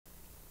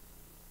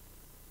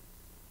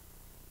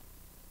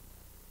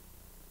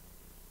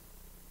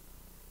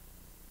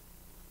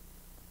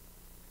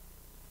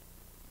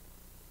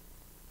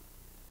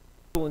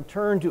Bible and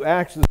turn to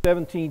Acts the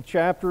 17th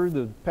chapter,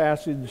 the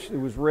passage that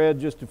was read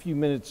just a few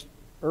minutes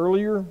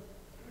earlier, will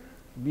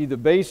be the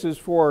basis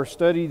for our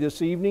study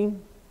this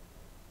evening.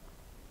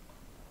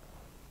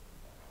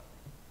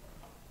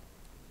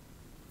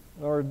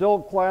 In our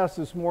adult class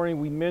this morning,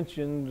 we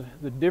mentioned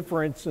the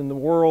difference in the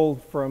world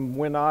from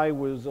when I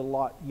was a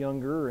lot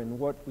younger and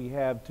what we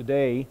have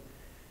today.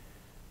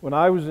 When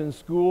I was in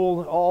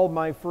school, all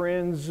my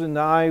friends and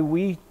I,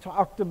 we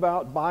talked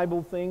about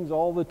Bible things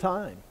all the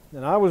time.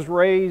 And I was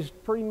raised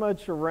pretty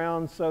much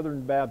around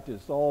Southern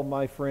Baptists. All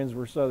my friends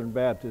were Southern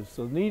Baptists.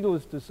 So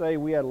needless to say,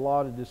 we had a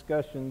lot of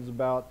discussions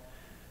about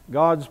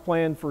God's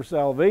plan for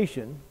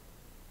salvation.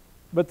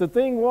 But the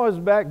thing was,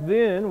 back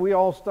then, we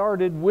all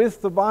started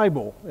with the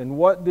Bible. And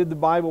what did the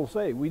Bible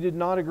say? We did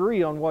not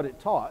agree on what it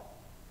taught.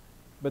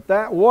 But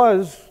that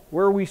was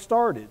where we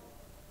started.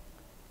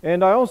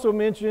 And I also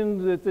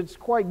mentioned that it's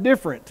quite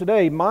different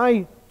today.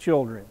 My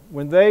children,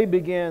 when they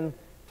began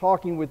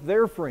talking with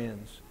their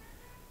friends,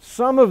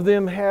 some of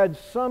them had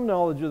some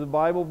knowledge of the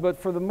Bible, but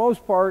for the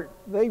most part,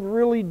 they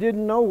really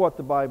didn't know what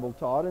the Bible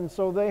taught. And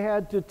so they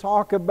had to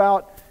talk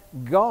about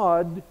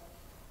God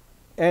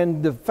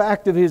and the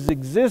fact of His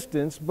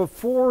existence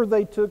before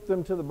they took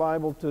them to the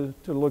Bible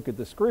to look at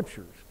the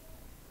Scriptures.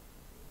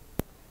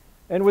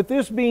 And with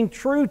this being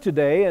true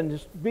today, and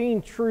just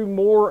being true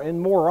more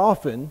and more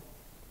often,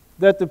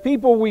 that the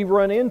people we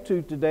run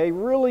into today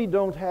really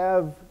don't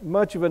have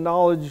much of a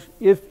knowledge,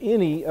 if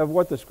any, of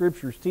what the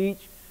Scriptures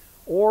teach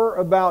or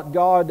about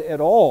God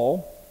at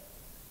all.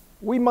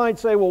 We might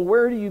say, well,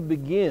 where do you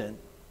begin?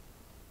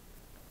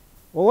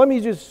 Well, let me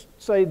just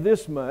say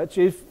this much.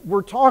 If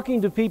we're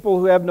talking to people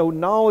who have no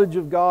knowledge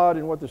of God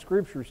and what the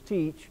Scriptures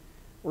teach,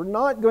 we're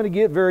not going to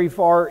get very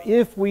far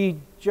if we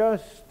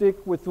just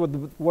stick with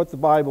what the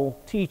Bible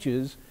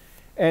teaches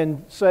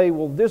and say,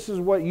 well, this is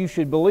what you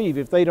should believe,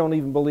 if they don't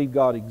even believe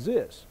God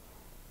exists.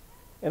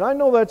 And I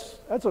know that's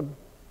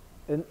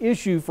an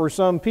issue for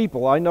some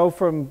people. I know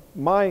from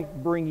my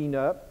bringing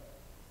up,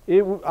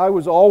 I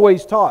was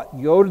always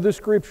taught, go to the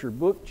Scripture,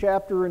 book,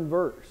 chapter, and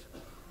verse.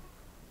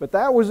 But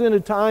that was in a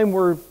time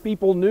where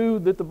people knew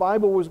that the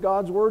Bible was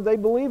God's Word. They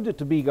believed it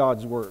to be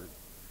God's Word.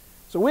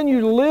 So when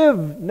you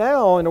live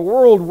now in a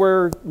world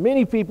where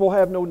many people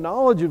have no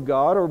knowledge of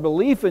God or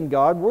belief in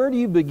God, where do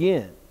you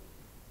begin?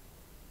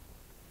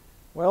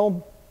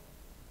 Well,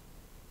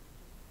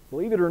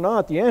 believe it or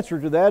not, the answer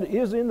to that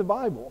is in the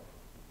Bible.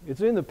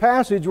 It's in the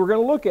passage we're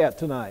going to look at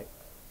tonight.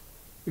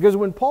 Because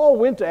when Paul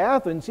went to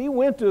Athens, he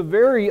went to a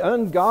very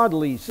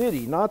ungodly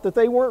city. Not that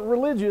they weren't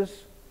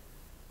religious,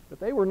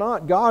 but they were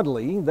not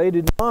godly. They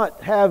did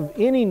not have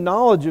any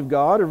knowledge of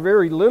God, or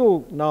very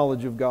little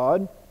knowledge of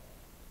God.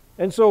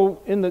 And so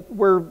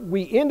where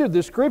we ended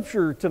the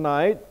Scripture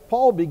tonight,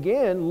 Paul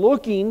began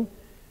looking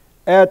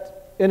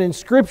at an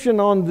inscription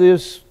on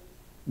this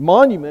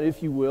monument,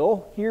 if you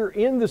will, here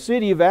in the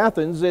city of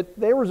Athens, that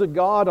there was a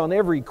god on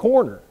every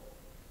corner.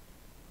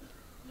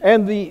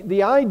 And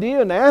the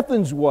idea in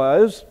Athens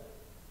was,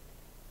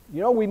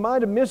 we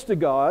might have missed a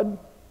god,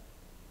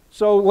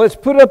 so let's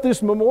put up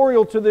this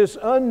memorial to this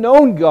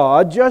unknown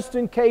God just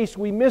in case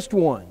we missed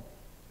one.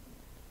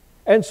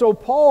 And so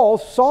Paul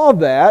saw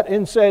that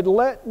and said,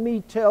 let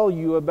me tell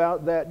you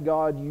about that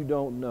God you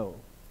don't know.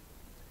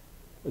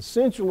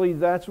 Essentially,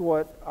 that's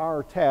what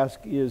our task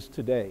is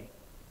today.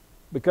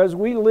 Because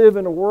we live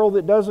in a world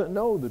that doesn't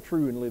know the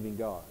true and living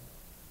God.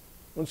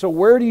 And so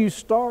where do you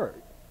start?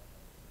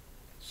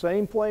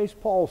 Same place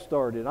Paul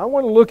started. I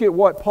want to look at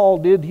what Paul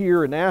did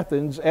here in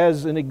Athens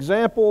as an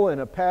example and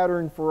a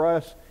pattern for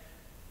us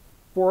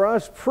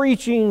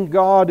preaching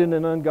God in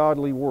an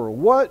ungodly world.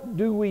 What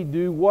do we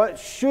do? What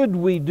should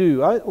we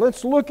do?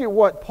 Let's look at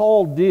what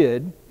Paul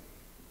did.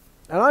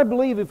 And I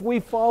believe if we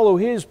follow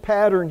his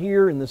pattern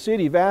here in the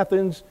city of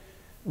Athens,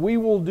 we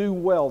will do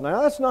well.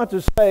 Now, that's not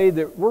to say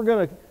that we're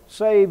going to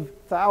save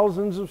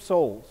thousands of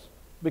souls,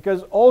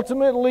 because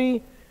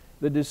ultimately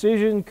the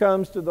decision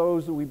comes to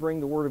those that we bring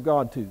the Word of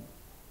God to.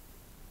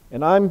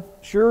 And I'm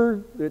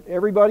sure that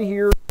everybody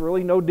here is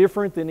really no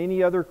different than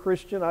any other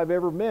Christian I've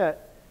ever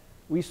met.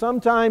 We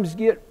sometimes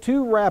get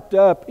too wrapped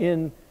up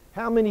in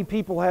how many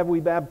people have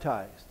we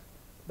baptized.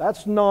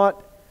 That's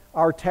not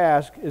our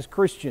task as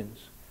Christians.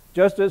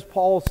 Just as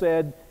Paul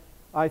said,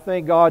 I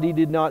thank God He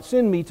did not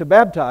send me to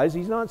baptize.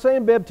 He's not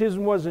saying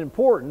baptism wasn't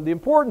important. The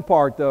important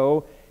part,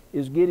 though,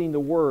 is getting the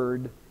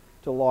Word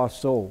to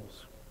lost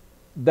souls.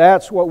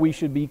 That's what we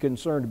should be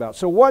concerned about.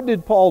 So what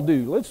did Paul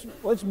do?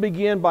 Let's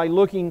begin by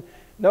looking.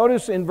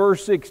 Notice in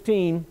verse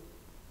 16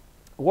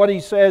 what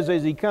he says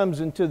as he comes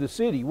into the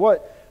city.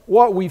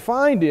 What we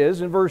find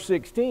is, in verse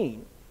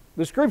 16,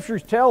 the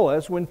Scriptures tell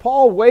us when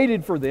Paul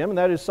waited for them, and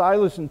that is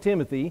Silas and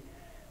Timothy,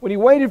 when he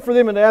waited for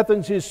them in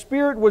Athens, his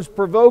spirit was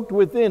provoked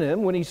within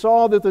him when he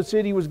saw that the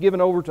city was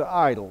given over to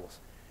idols.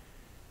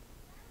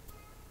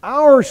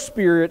 Our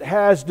spirit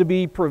has to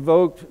be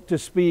provoked to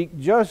speak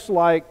just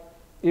like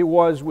it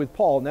was with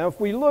Paul. Now, if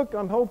we look,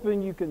 I'm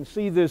hoping you can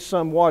see this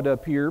somewhat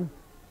up here.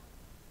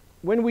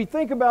 When we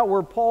think about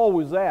where Paul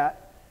was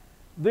at,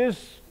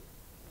 this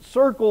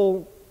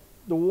circle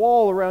the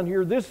wall around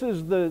here, this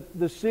is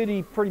the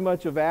city pretty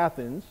much of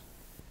Athens.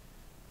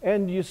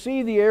 And you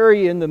see the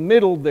area in the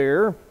middle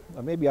there.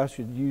 Maybe I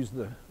should use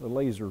the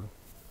laser.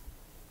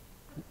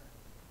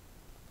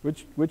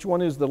 Which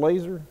one is the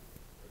laser?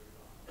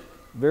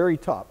 Very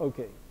top,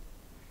 okay.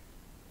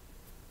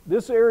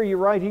 This area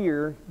right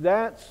here,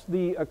 that's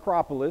the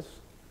Acropolis.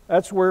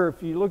 That's where,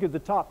 if you look at the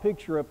top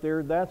picture up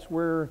there, that's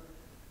where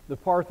the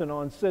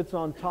Parthenon sits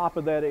on top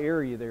of that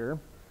area there.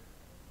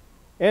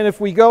 And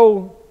if we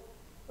go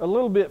a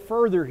little bit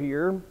further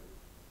here,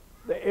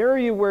 the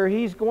area where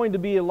he's going to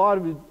be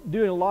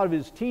doing a lot of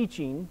his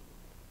teaching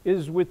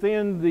is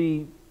within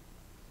the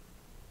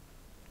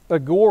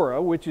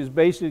Agora, which is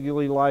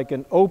basically like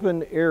an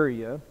open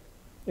area.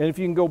 And if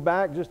you can go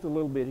back just a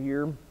little bit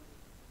here,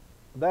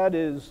 that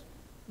is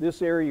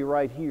this area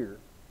right here.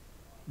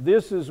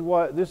 This is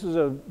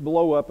a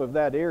blow up of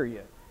that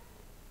area.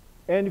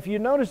 And if you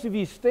notice, if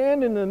you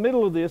stand in the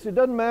middle of this, it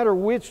doesn't matter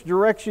which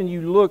direction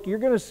you look, you're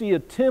going to see a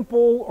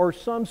temple or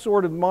some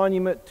sort of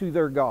monument to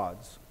their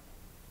gods.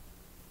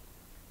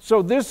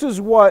 So this is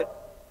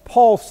what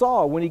Paul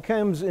saw when he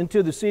comes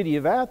into the city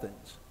of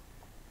Athens.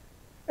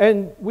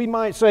 And we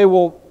might say,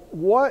 well,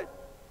 what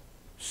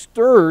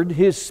stirred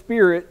his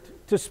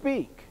spirit to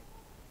speak?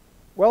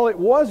 Well, it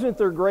wasn't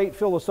their great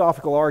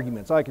philosophical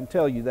arguments, I can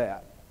tell you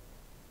that.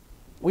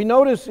 We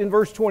notice in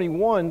verse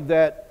 21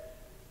 that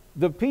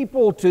the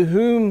people to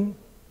whom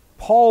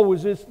Paul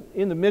was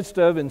in the midst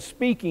of and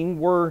speaking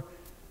were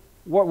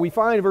what we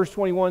find in verse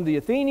 21, the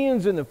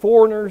Athenians and the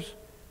foreigners.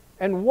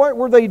 And what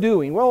were they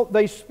doing? Well,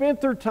 they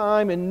spent their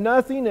time in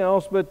nothing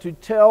else but to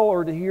tell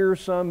or to hear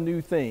some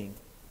new thing.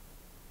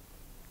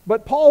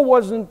 But Paul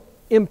wasn't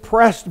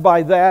impressed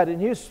by that,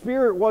 and his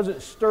spirit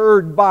wasn't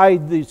stirred by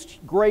this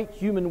great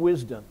human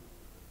wisdom.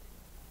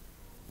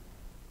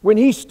 When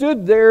he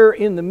stood there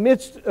in the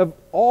midst of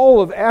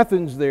all of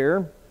Athens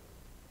there,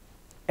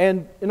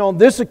 and on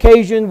this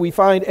occasion we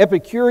find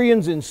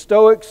Epicureans and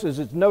Stoics, as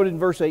it's noted in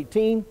verse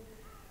 18,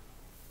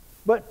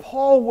 but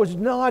Paul was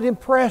not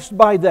impressed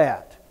by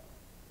that.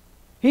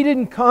 He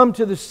didn't come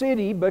to the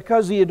city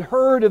because he had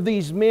heard of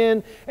these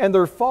men and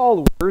their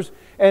followers,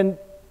 and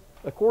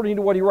according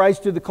to what he writes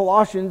to the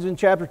Colossians in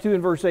chapter 2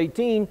 and verse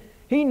 18,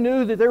 he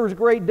knew that there was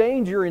great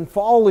danger in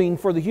falling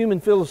for the human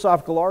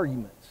philosophical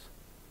arguments.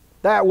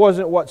 That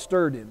wasn't what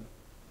stirred him.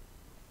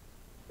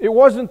 It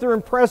wasn't their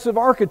impressive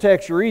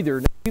architecture either.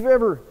 Now, if you've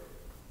ever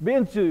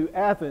been to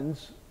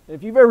Athens,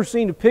 if you've ever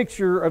seen a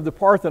picture of the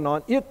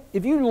Parthenon,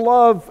 if you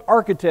love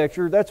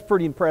architecture, that's a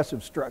pretty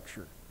impressive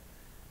structure.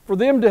 For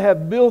them to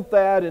have built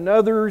that and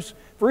others,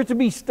 for it to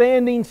be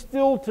standing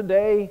still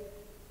today,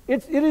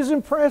 it is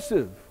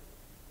impressive.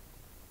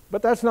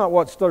 But that's not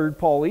what stirred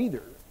Paul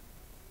either.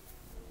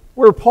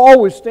 Where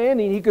Paul was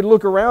standing, he could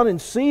look around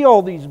and see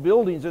all these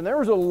buildings, and there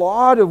was a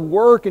lot of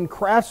work and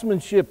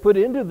craftsmanship put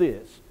into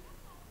this.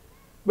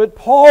 But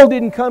Paul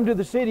didn't come to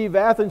the city of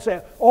Athens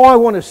saying, oh, I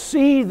want to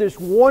see this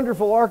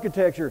wonderful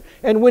architecture.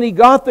 And when he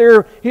got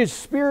there, his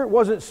spirit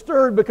wasn't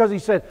stirred because he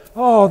said,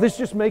 oh, this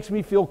just makes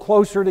me feel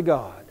closer to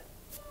God.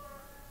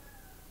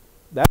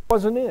 That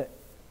wasn't it.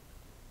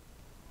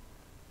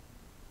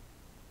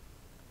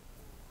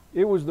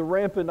 It was the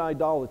rampant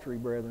idolatry,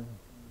 brethren.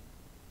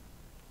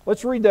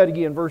 Let's read that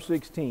again, verse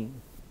 16.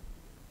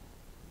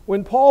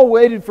 When Paul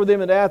waited for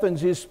them at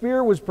Athens, his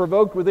spirit was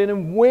provoked within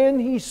him when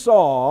he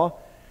saw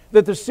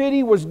that the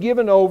city was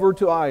given over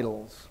to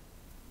idols.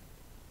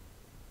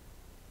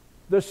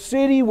 The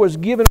city was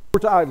given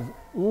over to idols,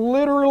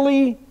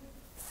 literally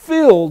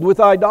filled with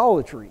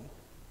idolatry.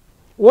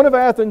 One of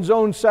Athens'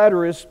 own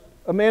satirists,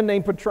 a man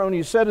named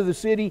Petronius, said of the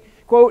city,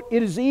 quote,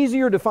 "It is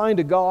easier to find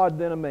a god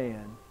than a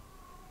man."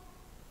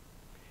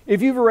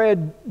 If you've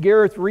read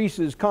Gareth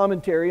Reese's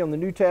commentary on the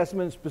New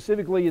Testament,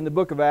 specifically in the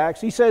book of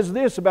Acts, he says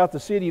this about the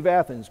city of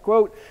Athens,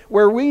 quote,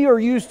 "Where we are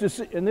used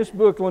to," in this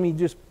book, let me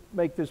just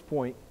make this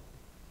point.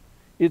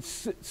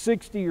 It's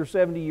 60 or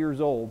 70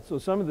 years old, so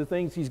some of the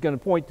things he's going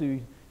to point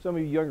to, some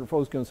of you younger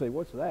folks are going to say,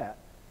 what's that?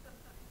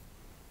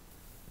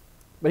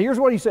 But here's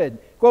what he said,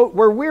 quote,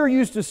 "Where we're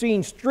used to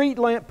seeing street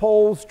lamp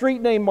poles,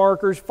 street name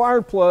markers,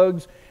 fire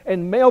plugs,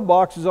 and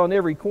mailboxes on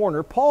every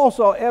corner, Paul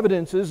saw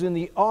evidences in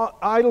the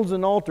idols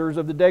and altars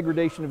of the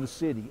degradation of the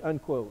city,"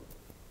 unquote.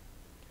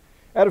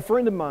 I had a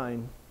friend of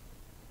mine,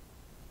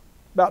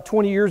 about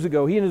 20 years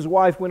ago, he and his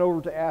wife went over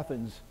to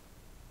Athens.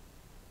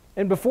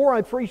 And before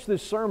I preached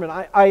this sermon,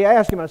 I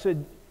asked him, I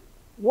said,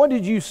 what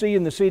did you see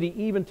in the city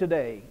even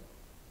today?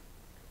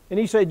 And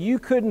he said, you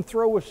couldn't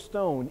throw a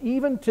stone,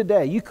 even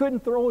today, you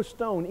couldn't throw a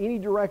stone any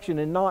direction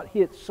and not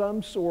hit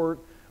some sort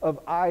of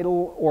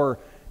idol or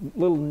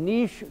little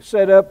niche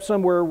set up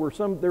somewhere where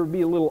there would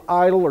be a little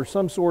idol or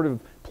some sort of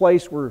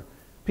place where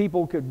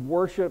people could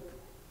worship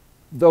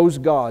those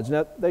gods.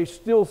 Now, they're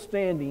still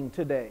standing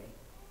today.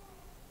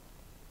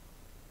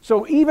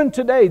 So even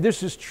today,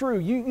 this is true.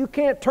 You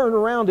can't turn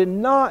around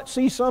and not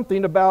see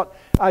something about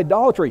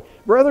idolatry.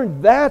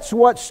 Brethren, that's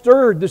what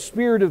stirred the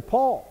spirit of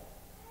Paul.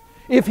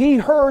 If he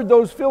heard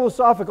those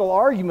philosophical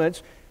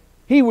arguments,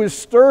 he was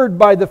stirred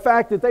by the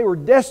fact that they were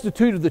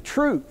destitute of the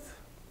truth.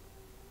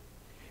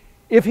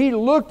 If he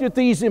looked at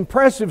these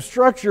impressive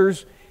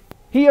structures,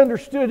 he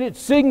understood it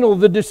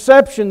signaled the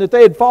deception that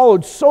they had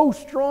followed so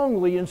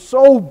strongly and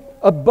so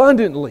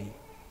abundantly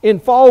in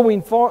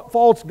following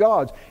false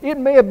gods. It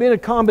may have been a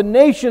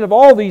combination of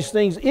all these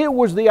things. It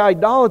was the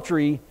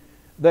idolatry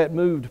that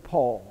moved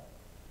Paul.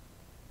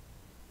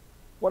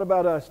 What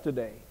about us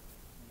today?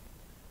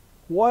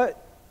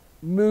 What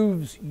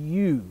moves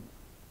you?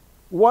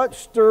 What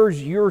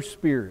stirs your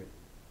spirit?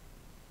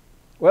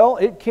 Well,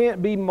 it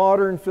can't be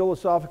modern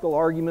philosophical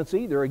arguments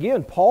either.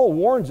 Again, Paul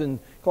warns in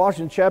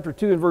Colossians chapter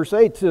 2 and verse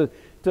 8 to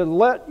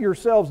let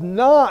yourselves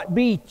not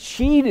be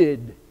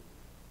cheated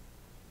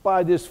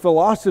by this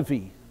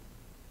philosophy.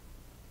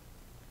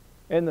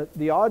 And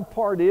the odd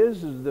part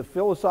is the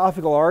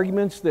philosophical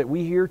arguments that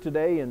we hear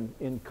today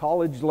in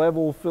college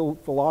level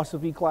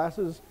philosophy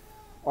classes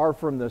are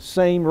from the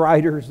same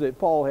writers that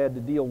Paul had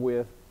to deal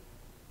with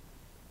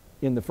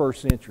in the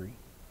first century.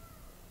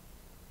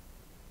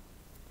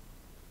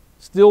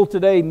 Still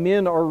today,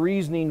 men are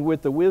reasoning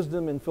with the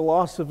wisdom and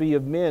philosophy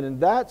of men,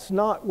 and that's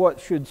not what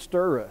should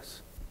stir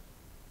us.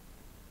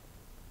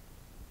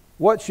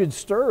 What should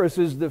stir us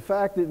is the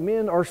fact that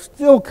men are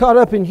still caught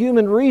up in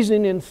human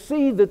reasoning and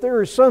see that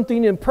there is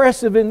something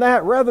impressive in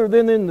that rather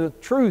than in the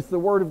truth, the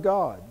Word of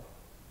God.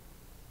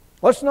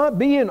 Let's not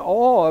be in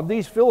awe of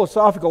these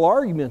philosophical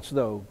arguments,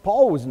 though.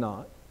 Paul was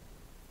not.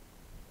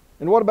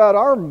 And what about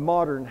our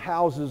modern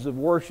houses of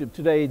worship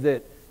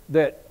today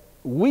that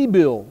we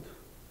build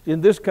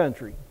in this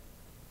country?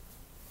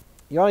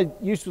 You know, I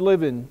used to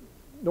live in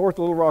North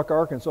Little Rock,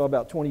 Arkansas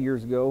about 20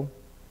 years ago.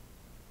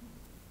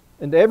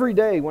 And every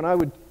day when I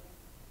would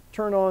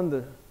turn on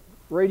the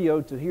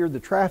radio to hear the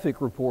traffic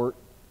report,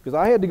 because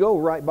I had to go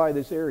right by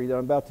this area that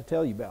I'm about to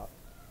tell you about.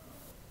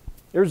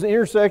 There's an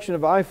intersection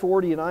of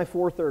I-40 and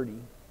I-430.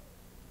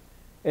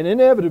 And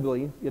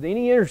inevitably, at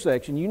any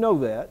intersection, you know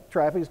that,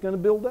 traffic is going to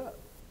build up.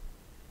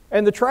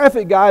 And the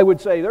traffic guy would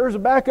say, there's a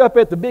backup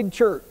at the big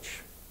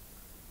church.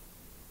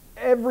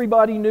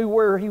 Everybody knew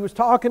where he was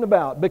talking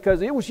about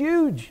because it was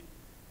huge.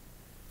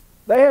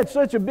 They had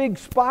such a big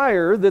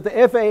spire that the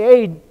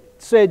FAA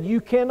said you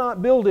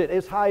cannot build it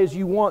as high as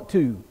you want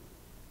to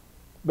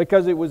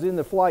because it was in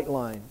the flight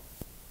line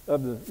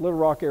of the Little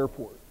Rock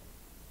Airport.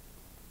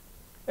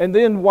 And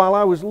then while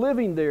I was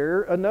living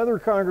there, another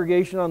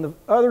congregation on the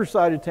other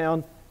side of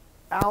town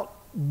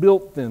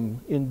outbuilt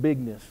them in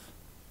bigness.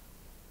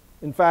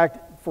 In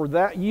fact, for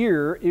that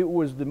year, it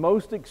was the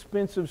most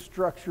expensive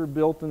structure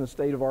built in the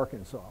state of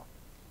Arkansas.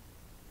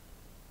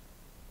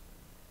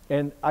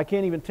 And I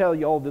can't even tell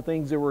you all the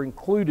things that were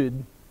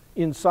included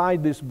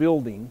inside this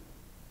building.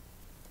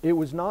 It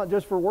was not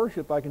just for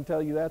worship, I can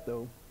tell you that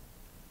though.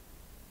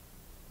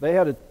 They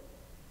had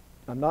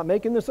I'm not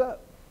making this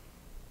up.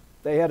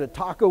 They had a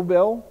Taco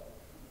Bell.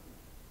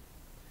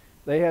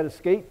 They had a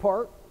skate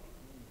park.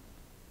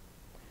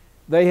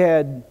 They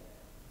had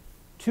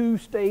 2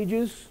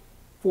 stages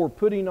for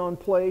putting on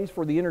plays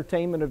for the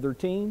entertainment of their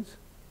teens.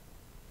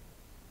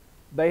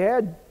 They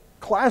had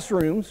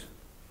classrooms.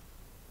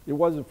 It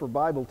wasn't for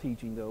Bible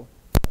teaching though.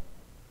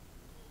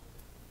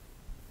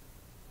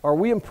 Are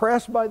we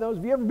impressed by those?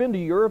 Have you ever been to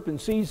Europe and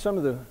seen some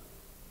of the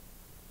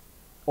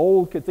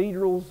old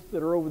cathedrals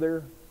that are over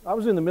there? I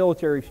was in the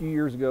military a few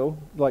years ago,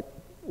 like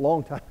a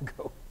long time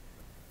ago,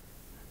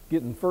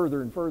 getting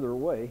further and further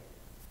away.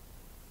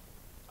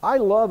 I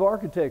love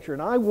architecture,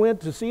 and I went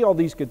to see all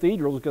these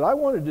cathedrals because I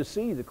wanted to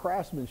see the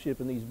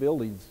craftsmanship in these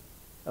buildings.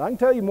 And I can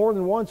tell you more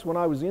than once when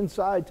I was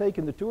inside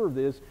taking the tour of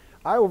this,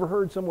 I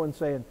overheard someone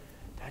saying,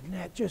 "Doesn't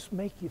that just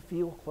make you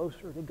feel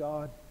closer to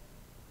God?"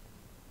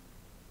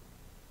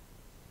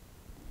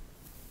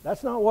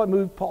 That's not what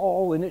moved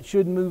Paul, and it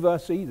shouldn't move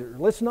us either.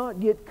 Let's not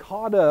get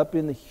caught up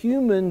in the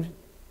human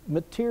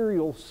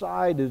material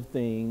side of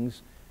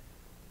things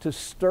to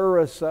stir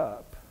us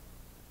up.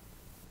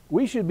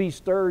 We should be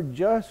stirred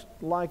just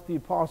like the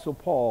Apostle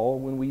Paul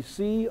when we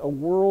see a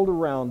world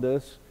around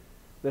us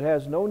that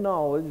has no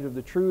knowledge of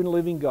the true and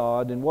living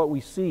God, and what we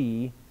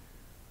see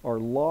are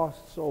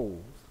lost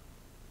souls.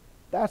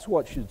 That's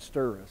what should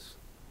stir us.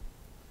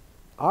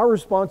 Our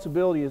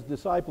responsibility as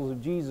disciples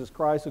of Jesus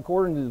Christ,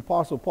 according to the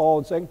Apostle Paul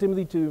in 2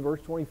 Timothy 2,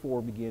 verse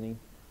 24 beginning,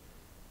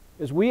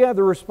 is we have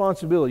the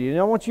responsibility. And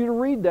I want you to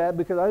read that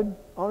because I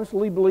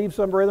honestly believe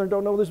some brethren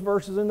don't know this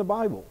verse is in the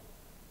Bible.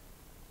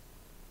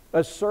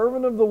 A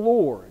servant of the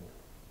Lord.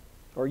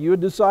 Are you a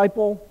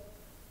disciple?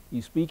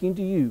 He's speaking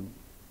to you.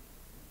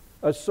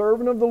 A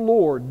servant of the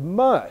Lord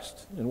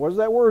must, and what does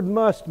that word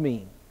must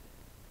mean?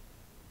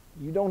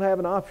 You don't have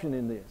an option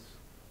in this.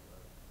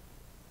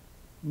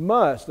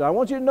 Must. I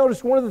want you to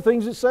notice one of the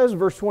things it says in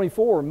verse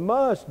 24,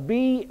 must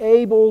be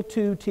able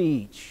to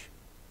teach.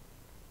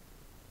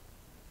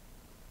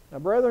 Now,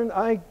 brethren,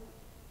 I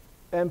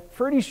am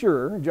pretty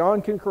sure,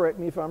 John can correct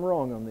me if I'm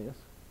wrong on this,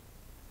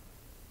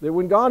 that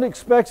when God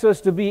expects us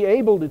to be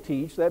able to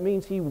teach, that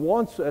means He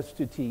wants us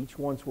to teach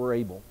once we're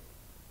able.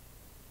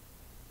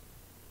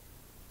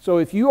 So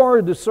if you are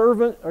a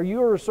servant, or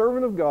you are a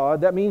servant of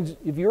God, that means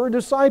if you're a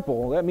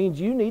disciple, that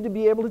means you need to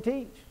be able to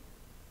teach.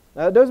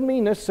 Now, it doesn't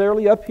mean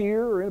necessarily up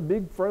here or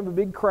in front of a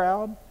big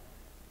crowd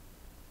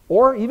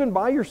Or even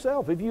by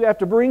yourself, if you have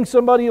to bring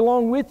somebody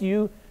along with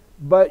you,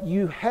 but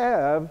you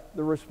have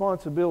the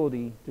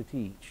responsibility to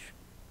teach.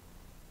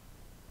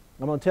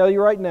 I'm going to tell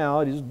you right now,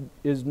 it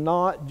is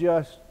not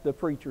just the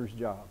preacher's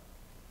job.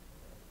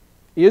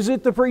 Is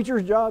it the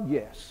preacher's job?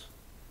 Yes.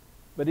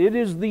 But it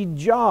is the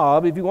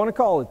job, if you want to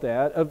call it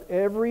that, of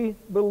every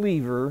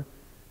believer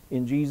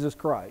in Jesus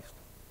Christ.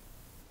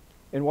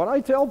 And what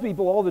I tell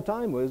people all the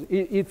time was,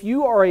 if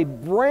you are a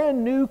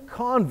brand new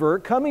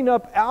convert coming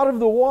up out of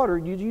the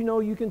water, did you know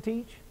you can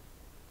teach?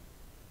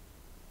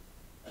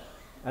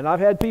 And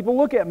I've had people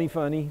look at me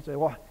funny, say,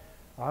 well,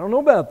 I don't know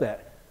about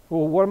that.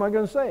 Well, what am I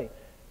going to say?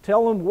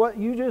 Tell them what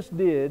you just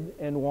did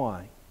and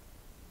why.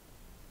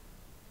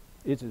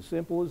 It's as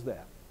simple as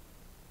that.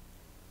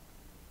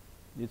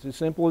 It's as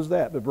simple as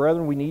that. But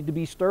brethren, we need to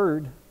be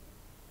stirred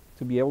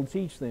to be able to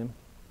teach them.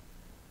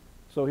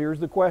 So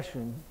here's the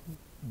question.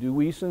 Do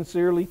we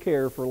sincerely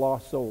care for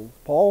lost souls?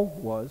 Paul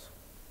was.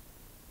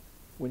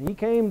 When he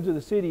came to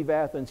the city of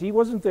Athens, he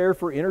wasn't there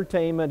for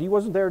entertainment. He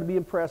wasn't there to be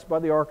impressed by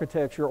the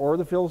architecture or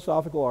the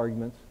philosophical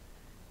arguments.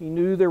 He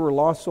knew there were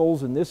lost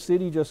souls in this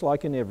city just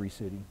like in every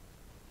city.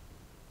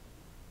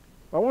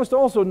 I want us to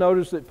also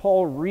notice that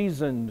Paul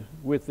reasoned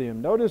with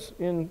them. Notice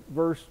in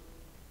verse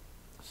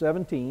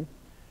 17,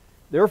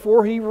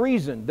 therefore he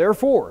reasoned.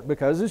 Therefore,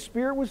 because his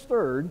spirit was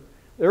stirred,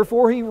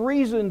 therefore he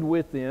reasoned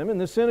with them in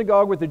the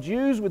synagogue with the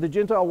Jews, with the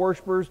Gentile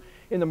worshippers,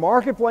 in the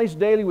marketplace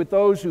daily with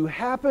those who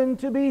happened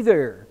to be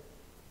there.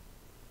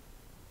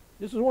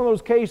 This is one of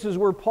those cases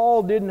where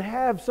Paul didn't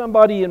have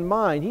somebody in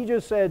mind. He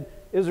just said,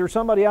 is there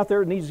somebody out there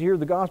that needs to hear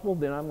the gospel?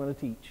 Then I'm going to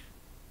teach.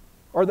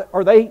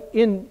 Are they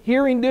in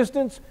hearing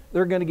distance?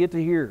 They're going to get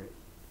to hear it.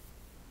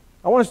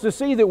 I want us to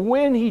see that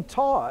when he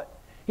taught,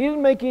 he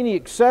didn't make any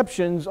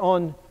exceptions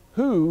on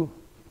who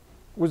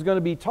was going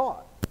to be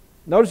taught.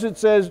 Notice it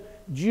says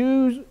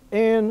Jews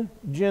and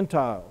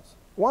Gentiles.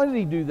 Why did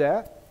he do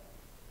that?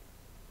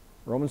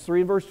 Romans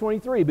 3 and verse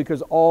 23,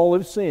 because all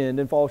have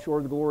sinned and fall short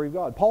of the glory of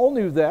God. Paul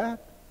knew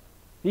that.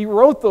 He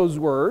wrote those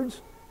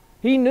words.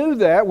 He knew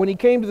that when he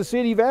came to the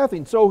city of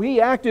Athens, so he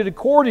acted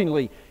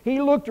accordingly.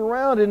 He looked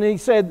around and he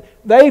said,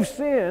 they've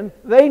sinned,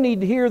 they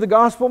need to hear the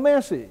gospel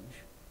message.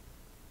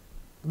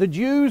 The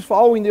Jews,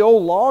 following the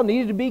old law,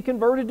 needed to be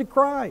converted to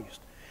Christ.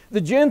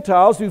 The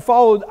Gentiles who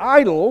followed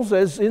idols,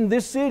 as in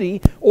this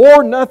city,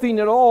 or nothing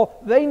at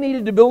all, they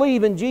needed to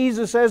believe in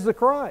Jesus as the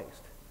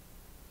Christ.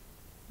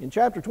 In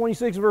chapter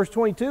 26, verse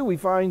 22, we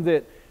find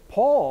that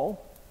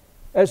Paul,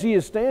 as he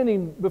is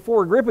standing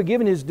before Agrippa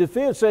giving his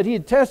defense, said he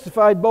had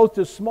testified both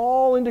to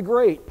small and to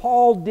great.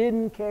 Paul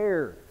didn't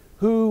care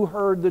who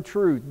heard the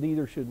truth,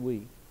 neither should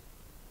we.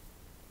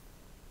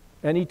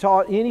 And he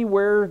taught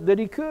anywhere that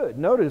he could.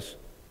 Notice,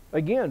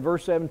 again,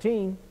 verse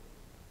 17.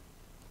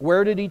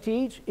 Where did he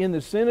teach? In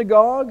the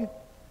synagogue,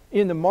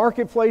 in the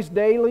marketplace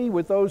daily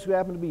with those who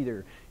happened to be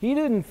there. He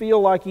didn't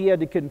feel like he had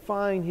to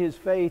confine his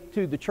faith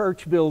to the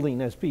church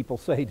building, as people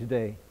say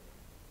today.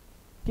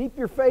 Keep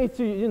your faith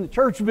in the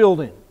church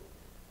building.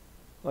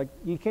 Like,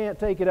 you can't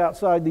take it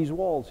outside these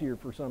walls here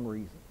for some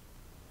reason.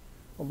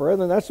 Well,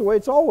 brethren, that's the way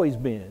it's always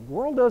been. The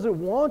world doesn't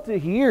want to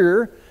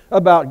hear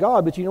about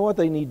God, but you know what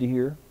they need to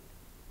hear?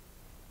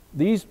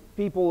 These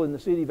people in the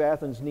city of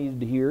Athens needed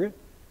to hear it.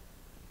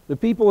 The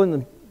people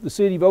in the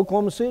city of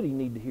Oklahoma City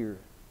need to hear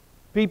it.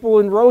 People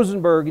in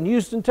Rosenberg and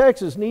Houston,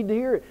 Texas need to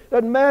hear it.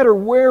 Doesn't matter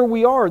where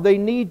we are, they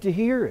need to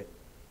hear it.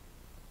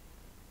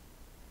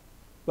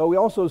 But we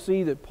also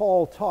see that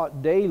Paul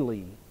taught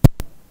daily.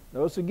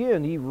 Notice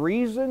again, he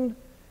reasoned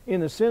in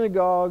the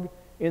synagogue,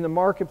 in the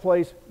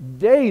marketplace,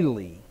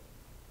 daily.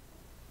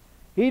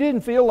 He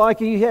didn't feel like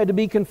he had to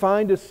be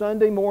confined to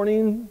Sunday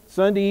morning,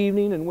 Sunday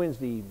evening, and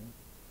Wednesday evening.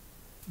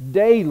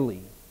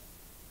 Daily.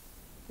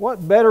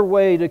 What better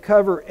way to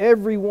cover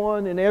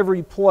everyone in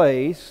every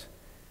place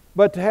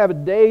but to have a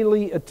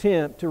daily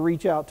attempt to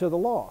reach out to the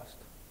lost?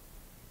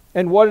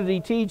 And what did he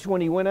teach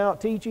when he went out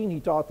teaching?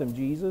 He taught them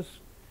Jesus.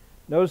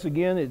 Notice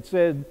again, it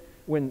said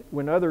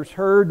when others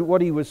heard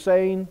what he was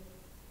saying,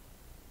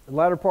 the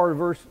latter part of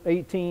verse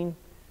 18,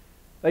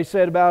 they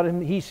said about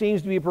him, he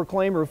seems to be a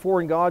proclaimer of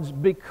foreign gods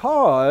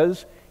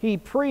because he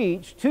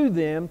preached to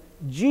them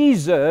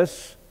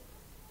Jesus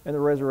and the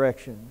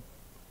resurrection.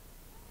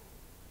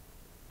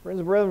 Friends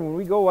and brethren, when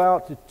we go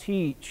out to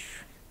teach,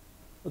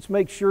 let's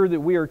make sure that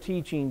we are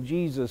teaching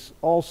Jesus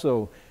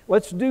also.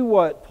 Let's do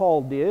what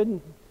Paul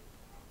did.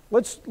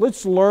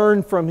 Let's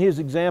learn from his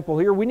example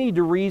here. We need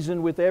to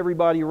reason with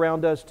everybody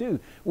around us too.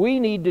 We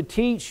need to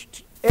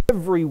teach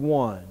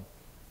everyone.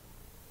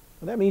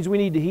 And that means we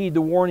need to heed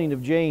the warning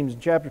of James in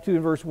chapter 2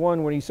 and verse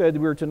 1 when he said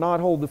that we are to not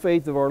hold the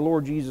faith of our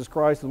Lord Jesus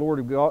Christ, the Lord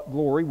of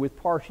glory, with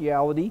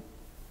partiality.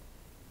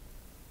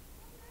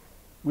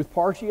 With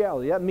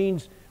partiality. That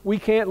means we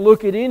can't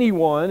look at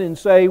anyone and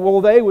say,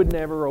 well, they would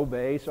never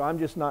obey, so I'm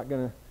just not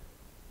going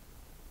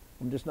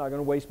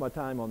to waste my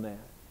time on that.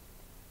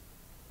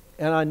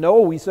 And I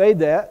know we say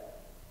that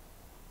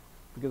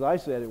because I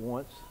said it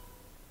once.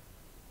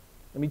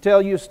 Let me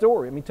tell you a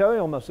story. Let me tell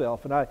you on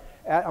myself. And I'm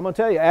going to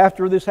tell you,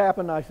 after this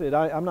happened, I said,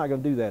 I'm not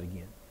going to do that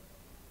again.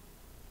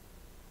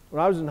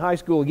 When I was in high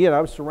school, again,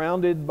 I was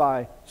surrounded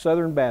by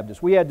Southern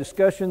Baptists. We had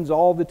discussions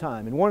all the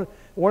time. And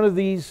one of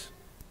these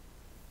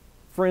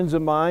friends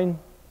of mine,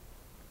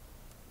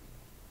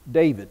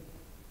 David,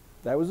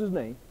 that was his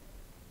name,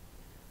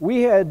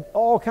 we had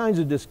all kinds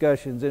of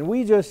discussions, and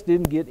we just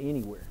didn't get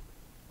anywhere.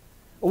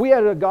 We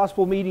had a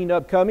gospel meeting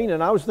upcoming,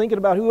 and I was thinking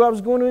about who I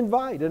was going to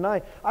invite. And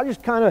I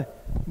just kind of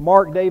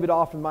marked David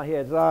off in my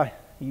head.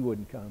 He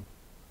wouldn't come.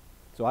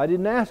 So I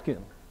didn't ask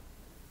him.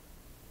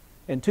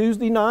 And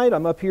Tuesday night,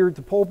 I'm up here at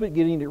the pulpit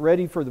getting it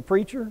ready for the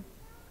preacher.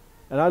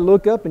 And I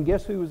look up, and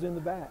guess who was in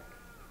the back?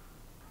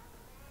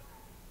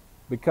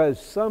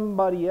 Because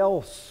somebody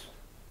else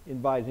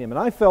invited him. And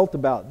I felt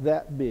about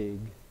that big.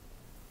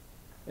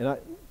 And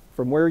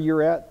from where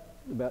you're at,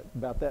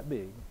 about that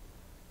big.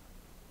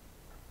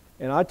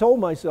 And I told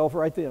myself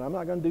right then, I'm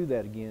not going to do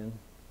that again,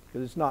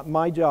 because it's not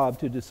my job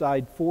to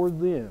decide for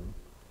them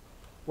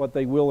what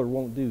they will or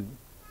won't do.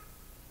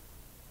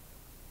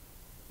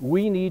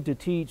 We need to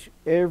teach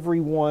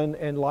everyone,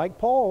 and like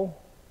Paul,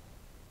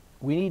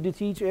 we need to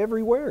teach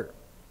everywhere.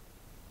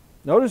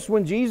 Notice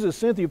when Jesus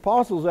sent the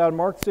apostles out in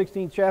Mark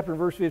 16th chapter,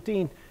 verse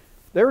 15,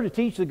 they were to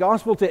teach the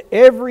gospel to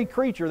every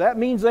creature. That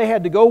means they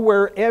had to go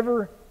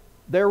wherever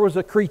there was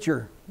a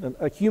creature,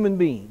 a human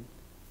being.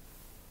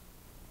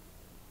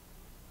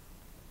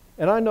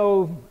 And I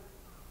know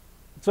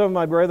some of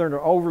my brethren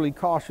are overly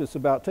cautious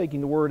about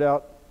taking the word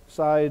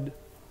outside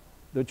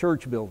the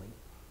church building.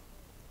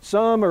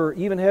 Some are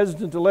even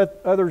hesitant to let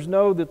others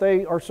know that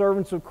they are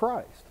servants of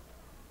Christ.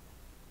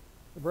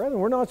 But brethren,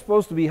 we're not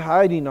supposed to be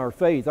hiding our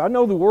faith. I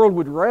know the world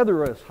would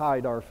rather us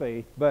hide our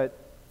faith, but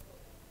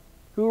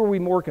who are we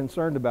more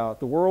concerned about,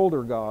 the world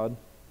or God?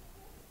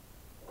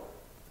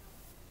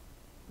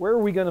 Where are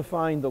we going to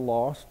find the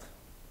lost?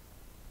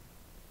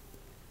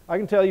 I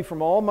can tell you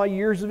from all my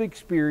years of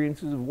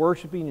experiences of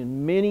worshiping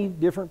in many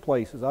different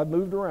places, I've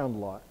moved around a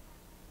lot,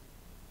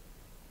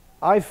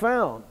 I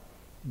found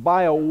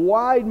by a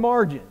wide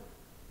margin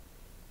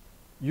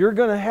you're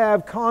going to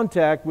have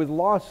contact with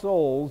lost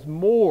souls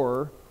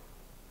more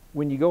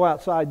when you go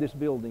outside this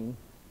building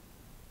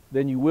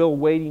than you will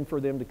waiting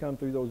for them to come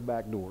through those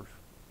back doors.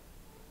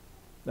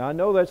 Now I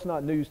know that's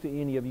not news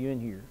to any of you in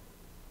here,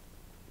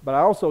 but I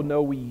also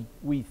know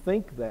we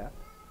think that.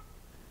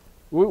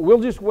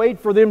 We'll just wait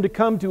for them to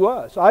come to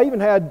us. I even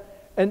had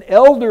an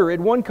elder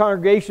at one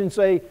congregation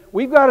say,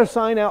 we've got a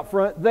sign out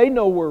front. They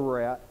know where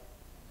we're at.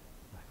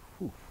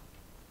 Whew.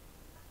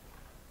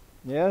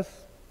 Yes,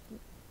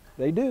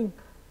 they do.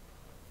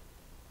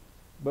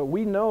 But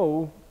we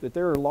know that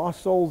there are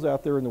lost souls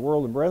out there in the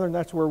world. And brethren,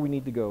 that's where we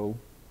need to go,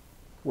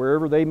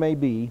 wherever they may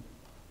be.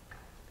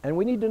 And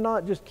we need to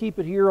not just keep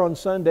it here on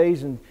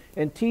Sundays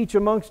and teach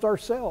amongst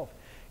ourselves.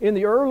 In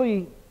the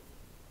early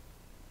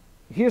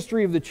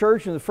history of the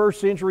church in the first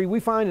century, we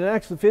find in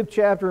Acts the 5th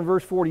chapter and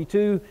verse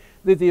 42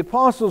 that the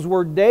apostles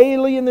were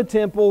daily in the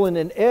temple and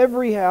in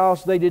every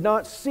house. They did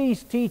not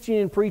cease teaching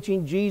and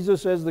preaching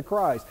Jesus as the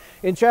Christ.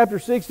 In chapter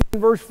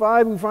 16 verse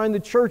 5, we find the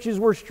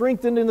churches were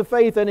strengthened in the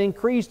faith and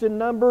increased in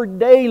number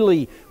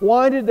daily.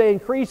 Why did they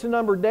increase in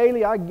number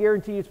daily? I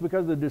guarantee it's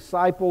because the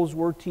disciples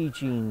were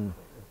teaching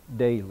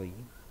daily.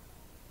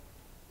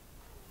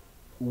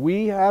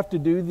 We have to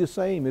do the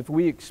same if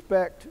we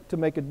expect to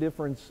make a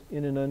difference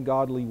in an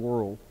ungodly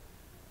world.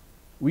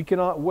 We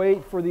cannot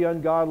wait for the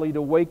ungodly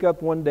to wake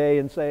up one day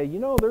and say, you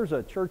know, there's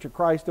a Church of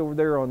Christ over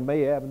there on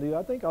May Avenue.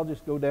 I think I'll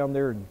just go down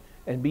there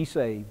and be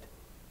saved.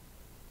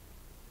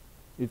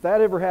 If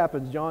that ever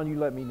happens, John, you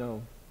let me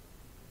know.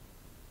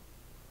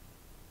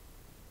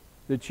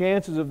 The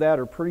chances of that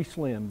are pretty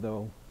slim,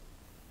 though.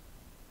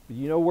 But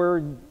you know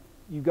where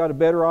you've got a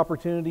better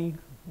opportunity?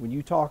 When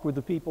you talk with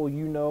the people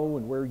you know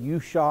and where you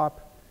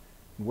shop,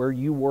 where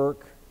you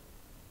work,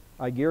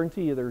 I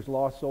guarantee you there's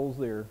lost souls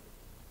there.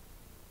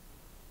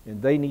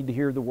 And they need to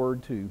hear the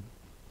word too.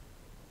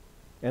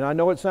 And I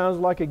know it sounds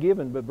like a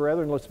given, but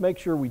brethren, let's make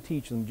sure we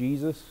teach them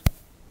Jesus.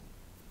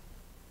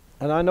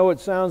 And I know it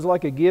sounds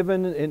like a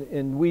given,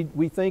 and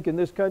we think in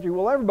this country,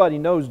 well, everybody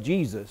knows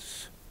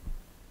Jesus.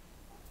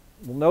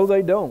 Well, no,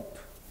 they don't.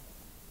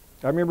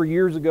 I remember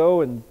years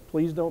ago, and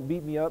please don't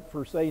beat me up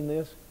for saying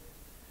this,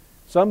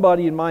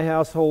 somebody in my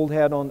household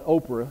had on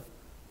Oprah. It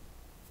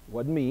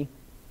wasn't me.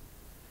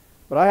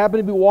 But I happened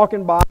to be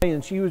walking by,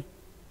 and she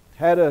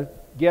had a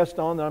guest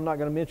on, that I'm not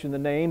going to mention the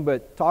name,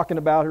 but talking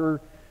about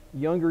her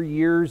younger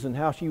years and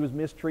how she was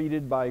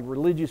mistreated by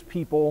religious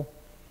people.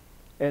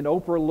 And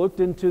Oprah looked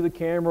into the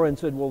camera and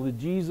said, well, the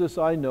Jesus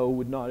I know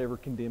would not ever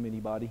condemn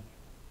anybody.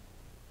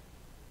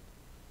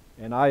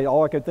 And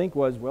all I could think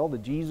was, well, the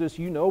Jesus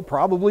you know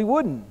probably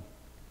wouldn't.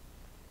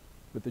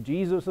 But the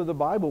Jesus of the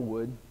Bible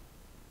would.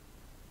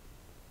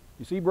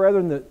 You see,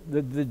 brethren,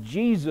 the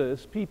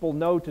Jesus people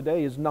know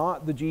today is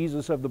not the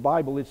Jesus of the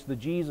Bible. It's the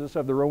Jesus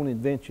of their own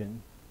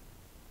invention.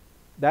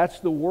 That's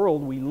the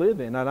world we live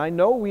in, and I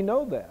know we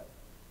know that.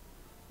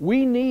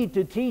 We need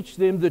to teach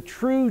them the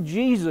true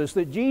Jesus,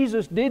 that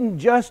Jesus didn't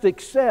just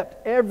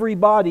accept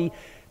everybody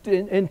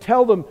and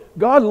tell them,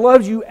 God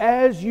loves you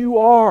as you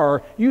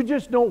are. You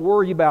just don't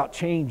worry about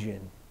changing.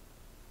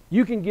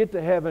 You can get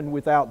to heaven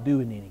without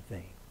doing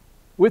anything.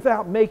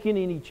 without making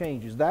any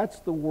changes. That's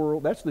the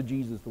world. That's the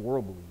Jesus the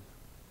world believes.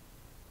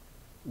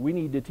 We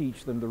need to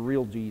teach them the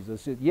real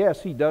Jesus.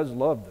 Yes, He does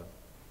love them.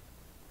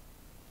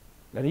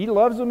 And He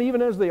loves them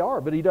even as they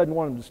are, but He doesn't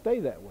want them to stay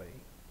that way.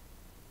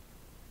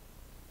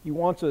 He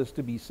wants us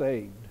to be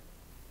saved.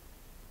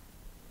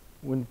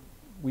 When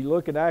we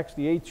look at Acts,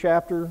 the 8th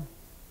chapter,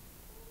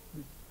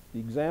 the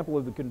example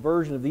of the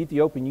conversion of the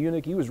Ethiopian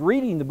eunuch, he was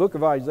reading the book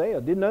of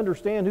Isaiah, didn't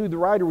understand who the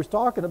writer was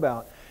talking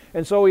about.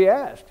 And so he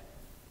asked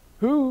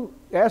Philip,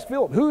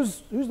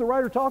 who's the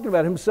writer talking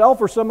about, himself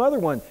or some other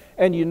one?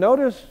 And you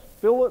notice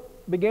Philip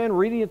began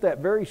reading at that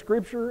very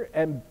scripture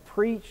and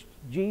preached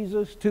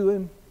Jesus to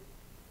him.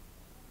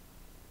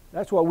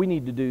 That's what we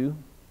need to do.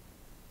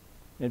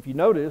 And if you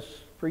notice,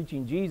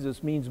 preaching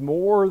Jesus means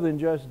more than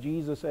just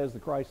Jesus as the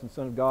Christ and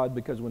Son of God,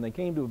 because when they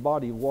came to a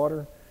body of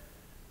water,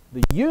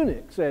 the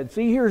eunuch said,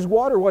 "See, here's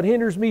water. What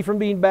hinders me from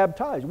being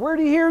baptized?" Where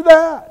did he hear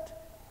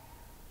that?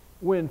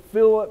 When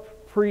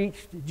Philip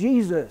preached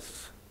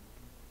Jesus.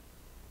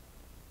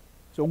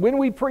 So when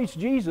we preach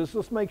Jesus,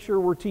 let's make sure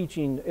we're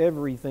teaching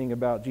everything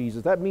about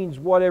Jesus. That means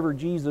whatever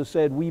Jesus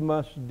said we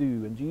must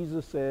do. And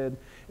Jesus said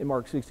in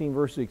Mark 16,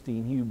 verse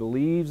 16, "He who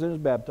believes and is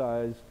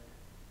baptized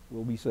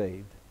will be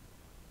saved."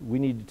 We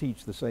need to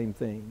teach the same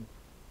thing.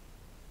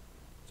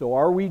 So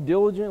are we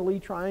diligently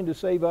trying to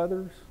save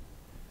others?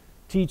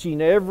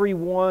 Teaching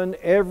everyone,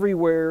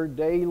 everywhere,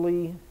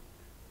 daily,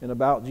 and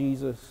about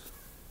Jesus?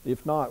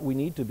 If not, we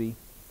need to be.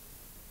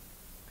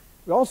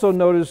 We also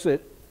notice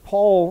that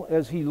Paul,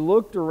 as he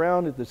looked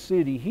around at the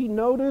city, he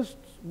noticed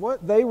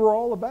what they were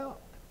all about.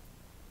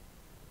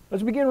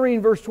 Let's begin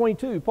reading verse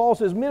 22. Paul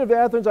says, "Men of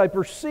Athens, I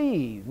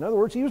perceive." In other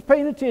words, he was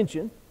paying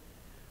attention.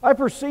 "I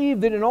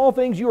perceive that in all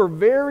things you are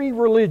very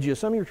religious."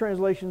 Some of your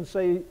translations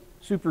say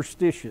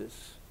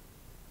superstitious.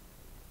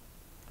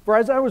 "For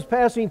as I was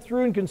passing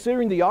through and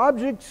considering the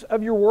objects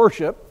of your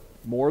worship,"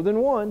 more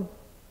than one,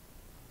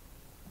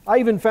 "I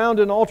even found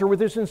an altar with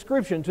this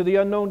inscription, 'To the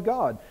unknown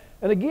God.'"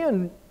 And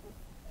again,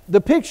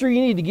 the picture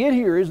you need to get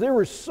here is there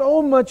was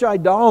so much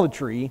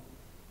idolatry,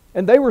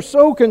 and they were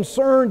so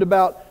concerned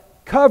about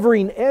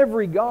covering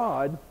every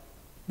god,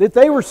 that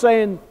they were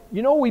saying,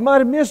 we might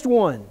have missed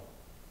one.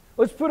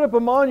 Let's put up a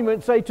monument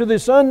and say, "To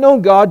this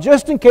unknown God,"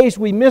 just in case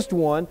we missed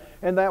one,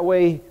 and that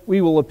way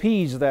we will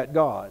appease that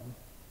God.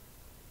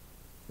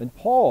 And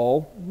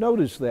Paul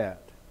noticed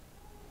that.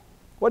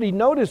 What he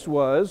noticed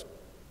was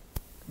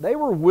they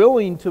were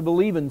willing to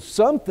believe in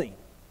something.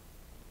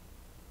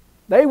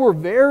 They were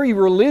very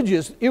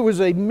religious. It was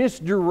a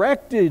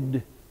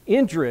misdirected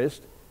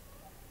interest.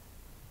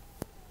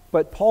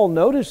 But Paul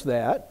noticed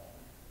that,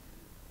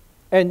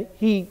 and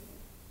he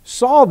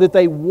saw that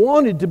they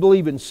wanted to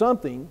believe in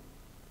something.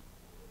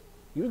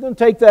 He was going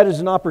to take that as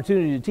an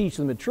opportunity to teach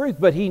them the truth,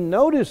 but he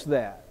noticed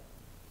that.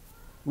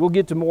 We'll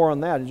get to more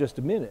on that in just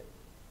a minute.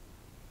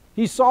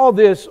 He saw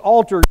this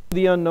altar to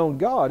the unknown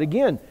God.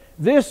 Again,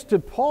 this to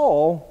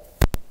Paul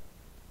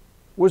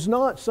was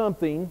not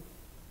something,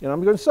 and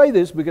I'm going to say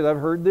this because I've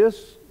heard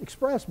this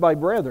expressed by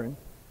brethren.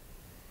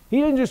 He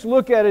didn't just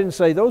look at it and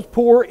say, "Those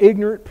poor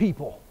ignorant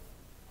people.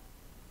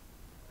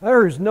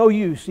 There is no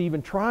use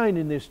even trying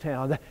in this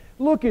town.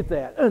 Look at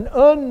that, an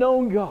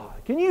unknown God.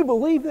 Can you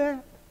believe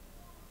that?"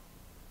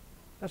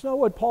 That's not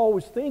what Paul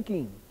was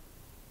thinking.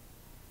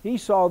 He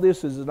saw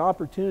this as an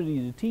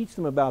opportunity to teach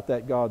them about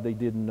that God they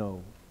didn't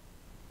know.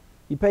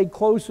 He paid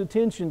close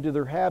attention to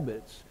their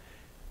habits.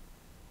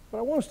 But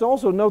I want us to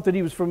also note that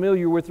he was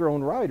familiar with their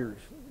own writers.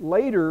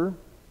 Later,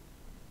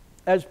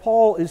 as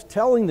Paul is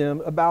telling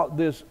them about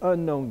this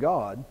unknown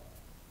God,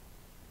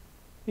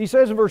 he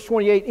says in verse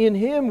 28, "In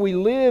Him we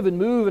live and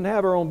move and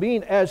have our own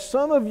being, as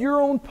some of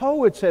your own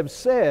poets have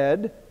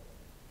said,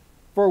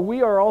 for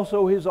we are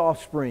also His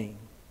offspring."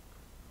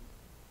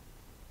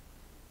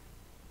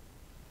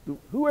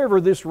 Whoever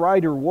this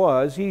writer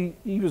was, he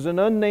was an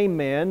unnamed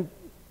man.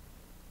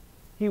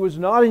 He was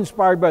not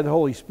inspired by the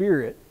Holy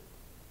Spirit.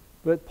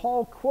 But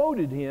Paul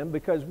quoted him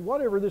because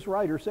whatever this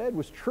writer said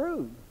was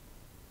true.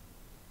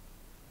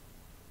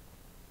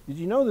 Did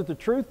you know that the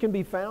truth can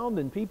be found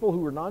in people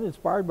who are not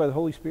inspired by the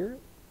Holy Spirit?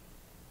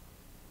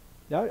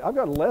 Now, I've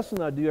got a lesson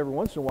I do every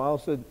once in a while.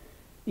 It said,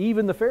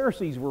 even the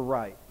Pharisees were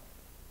right.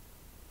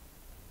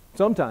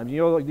 Sometimes,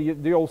 like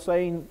the old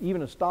saying,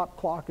 even a stop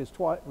clock is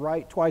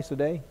right twice a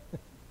day.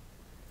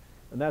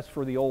 And that's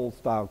for the old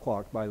style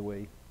clock, by the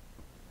way.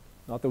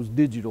 Not those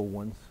digital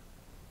ones.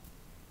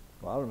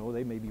 Well, I don't know,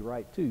 they may be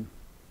right too.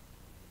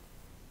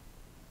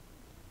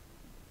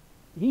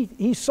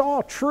 He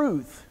saw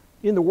truth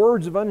in the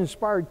words of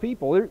uninspired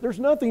people. There's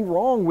nothing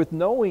wrong with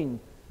knowing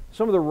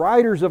some of the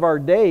writers of our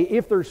day.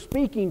 If they're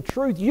speaking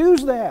truth,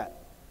 use that.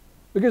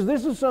 Because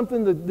this is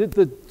something that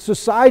the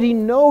society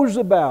knows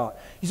about.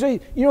 You say,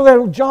 that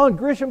old John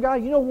Grisham guy,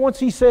 once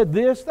he said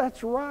this,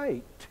 that's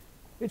right.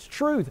 It's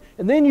truth.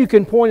 And then you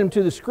can point them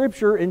to the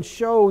Scripture and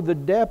show the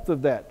depth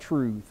of that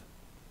truth.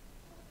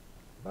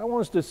 I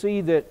want us to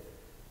see that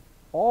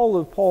all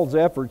of Paul's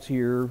efforts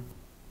here,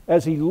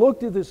 as he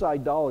looked at this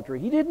idolatry,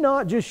 he did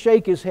not just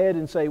shake his head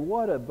and say,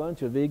 "What a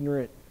bunch of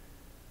ignorant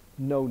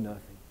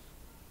know-nothings."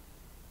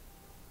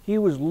 He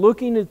was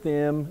looking at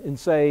them and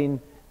saying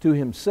to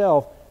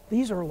himself,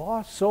 these are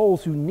lost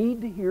souls who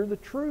need to hear the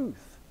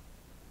truth.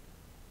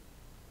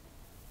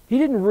 He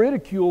didn't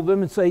ridicule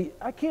them and say,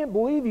 I can't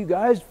believe you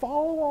guys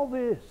follow all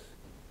this.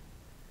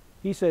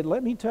 He said,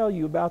 let me tell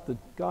you about the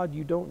God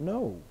you don't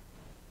know.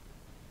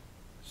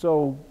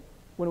 So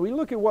when we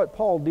look at what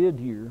Paul did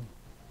here,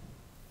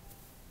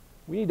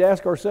 we need to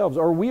ask ourselves,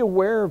 are we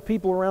aware of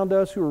people around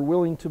us who are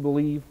willing to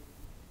believe?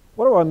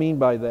 What do I mean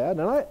by that?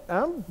 And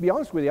I'm be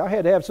honest with you, I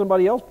had to have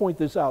somebody else point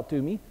this out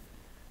to me,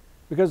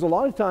 because a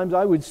lot of times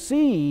I would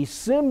see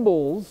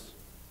symbols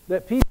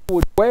that people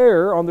would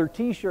wear on their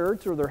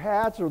t-shirts or their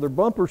hats or their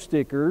bumper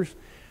stickers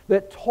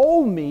that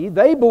told me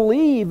they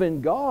believe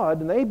in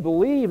God and they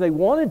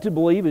wanted to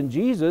believe in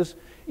Jesus,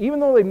 even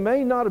though they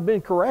may not have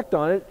been correct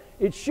on it.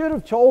 It should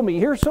have told me,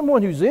 here's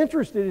someone who's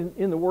interested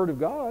in the Word of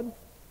God.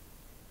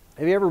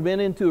 Have you ever been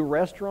into a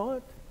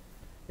restaurant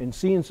and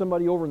seeing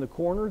somebody over in the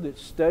corner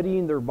that's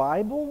studying their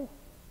Bible?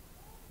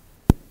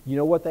 You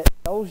know what that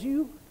tells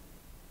you?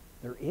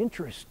 They're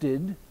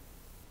interested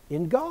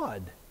in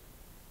God.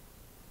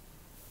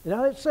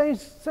 Now that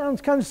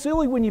sounds kind of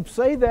silly when you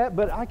say that,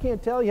 but I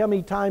can't tell you how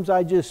many times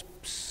I just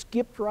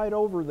skipped right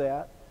over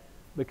that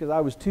because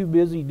I was too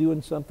busy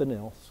doing something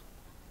else.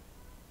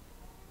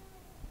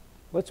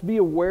 Let's be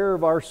aware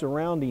of our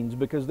surroundings,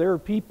 because there are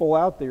people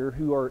out there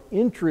who are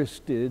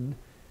interested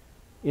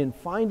in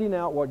finding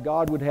out what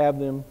God would have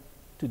them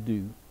to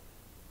do.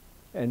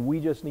 And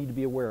we just need to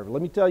be aware of it.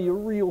 Let me tell you a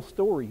real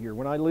story here.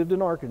 When I lived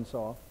in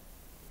Arkansas,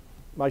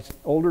 my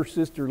older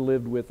sister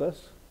lived with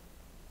us,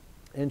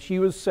 and she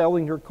was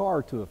selling her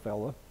car to a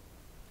fella.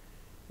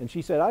 And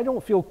she said, I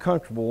don't feel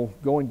comfortable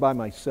going by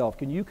myself.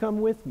 Can you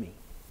come with me?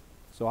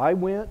 So I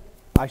went.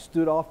 I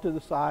stood off to the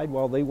side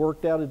while they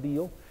worked out a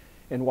deal.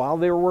 And while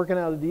they were working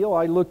out a deal,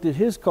 I looked at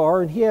his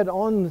car, and he had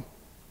on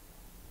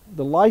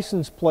the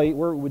license plate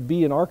where it would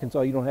be in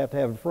Arkansas. You don't have to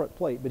have a front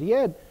plate. But he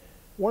had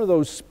one of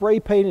those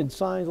spray-painted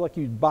signs like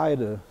you'd buy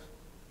at a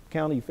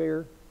county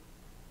fair.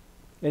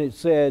 And it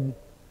said,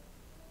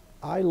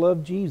 I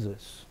love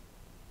Jesus.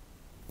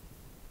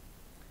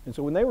 And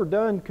so when they were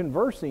done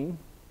conversing,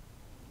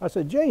 I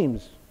said,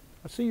 James,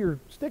 I see your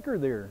sticker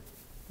there.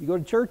 You go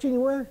to church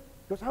anywhere?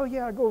 He goes, oh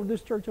yeah, I go to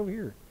this church over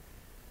here.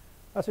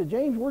 I said,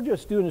 James, we're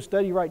just doing a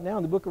study right now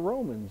in the book of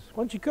Romans.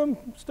 Why don't you come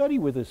study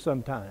with us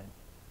sometime?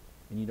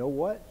 And you know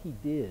what? He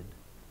did.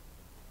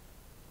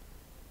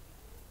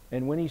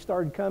 And when he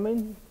started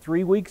coming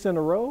 3 weeks in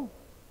a row,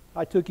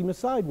 I took him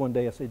aside one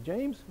day. I said,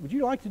 James, would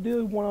you like to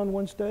do a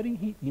one-on-one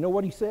study? You know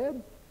what he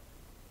said?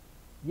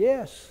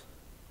 Yes.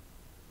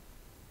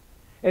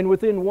 And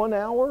within 1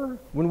 hour,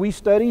 when we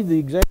studied the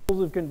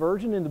examples of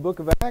conversion in the book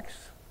of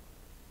Acts,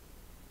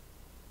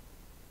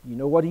 you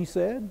know what he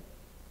said?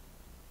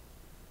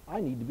 I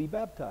need to be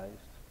baptized.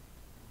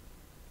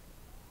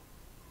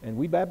 And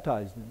we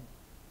baptized him.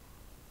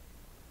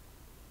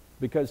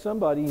 Because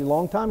somebody a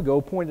long time ago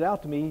pointed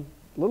out to me,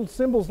 little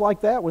symbols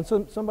like that, when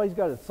somebody's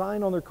got a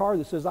sign on their car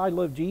that says, I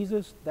love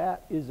Jesus,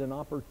 that is an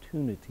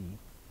opportunity.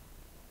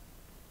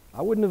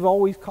 I wouldn't have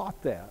always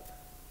caught that.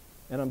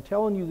 And I'm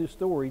telling you this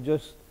story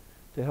just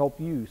to help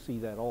you see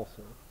that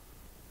also.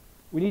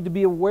 We need to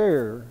be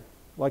aware,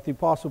 like the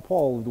Apostle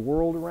Paul, of the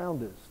world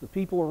around us, the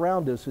people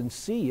around us, and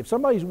see. If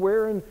somebody's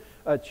wearing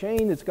a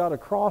chain that's got a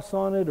cross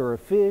on it or a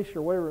fish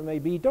or whatever it may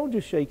be, don't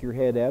just shake your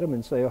head at them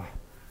and say, oh,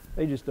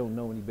 they just don't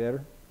know any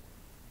better.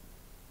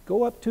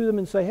 Go up to them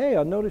and say, hey,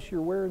 I notice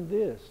you're wearing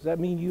this. Does that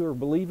mean you're a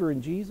believer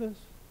in Jesus?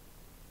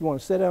 You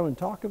want to sit down and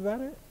talk about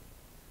it?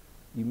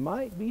 You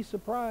might be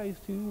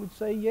surprised who would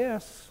say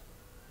yes.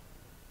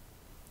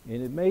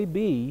 And it may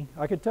be,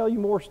 I could tell you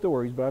more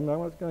stories, but I'm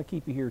not going to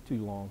keep you here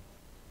too long.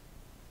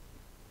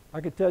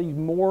 I could tell you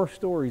more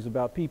stories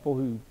about people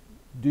who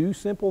do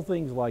simple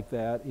things like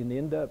that and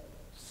end up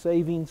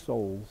saving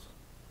souls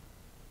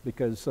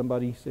because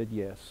somebody said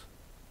yes.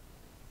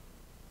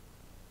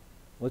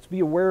 Let's be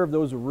aware of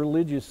those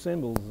religious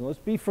symbols, and let's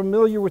be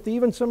familiar with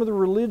even some of the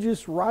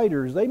religious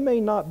writers. They may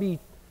not be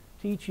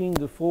teaching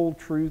the full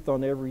truth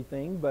on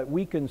everything, but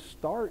we can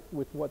start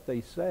with what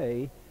they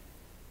say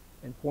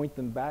and point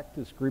them back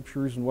to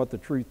Scriptures and what the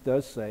truth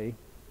does say.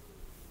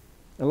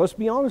 And let's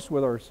be honest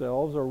with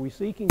ourselves. Are we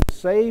seeking to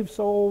save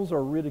souls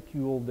or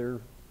ridicule their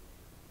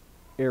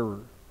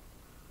error?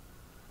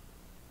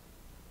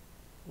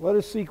 Let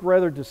us seek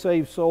rather to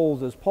save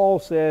souls, as Paul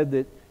said,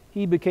 that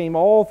he became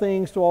all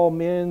things to all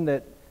men,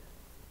 that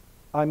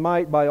I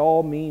might by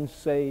all means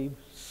save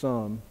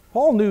some.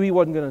 Paul knew he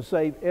wasn't going to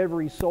save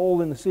every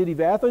soul in the city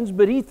of Athens,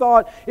 but he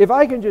thought, if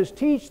I can just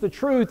teach the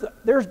truth,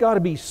 there's got to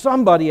be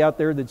somebody out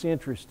there that's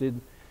interested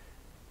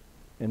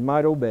and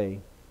might obey.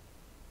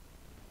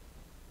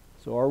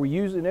 So are we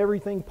using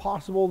everything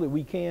possible that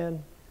we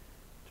can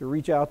to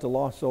reach out to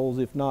lost souls?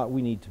 If not,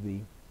 we need to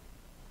be.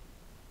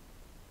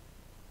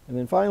 And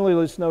then finally,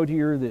 let's note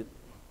here that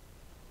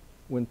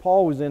when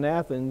Paul was in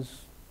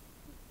Athens,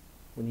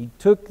 when he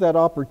took that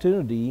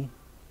opportunity,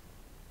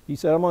 he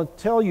said, I'm going to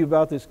tell you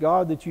about this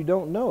God that you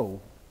don't know.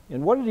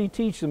 And what did he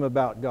teach them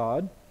about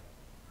God?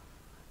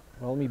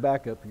 Well, let me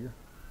back up here.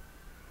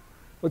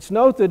 Let's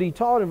note that he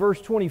taught in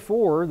verse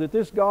 24 that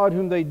this God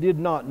whom they did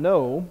not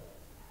know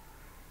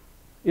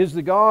is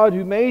the God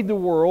who made the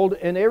world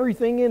and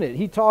everything in it.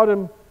 He taught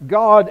him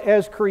God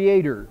as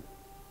creator.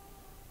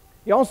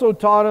 He also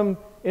taught him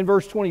in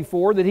verse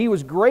 24 that he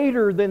was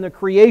greater than the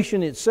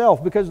creation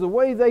itself, because the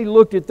way they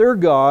looked at their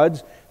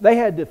gods, they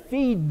had to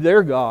feed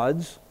their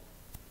gods,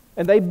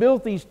 and they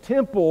built these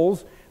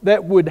temples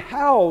that would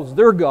house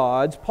their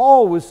gods.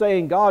 Paul was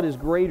saying God is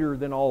greater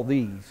than all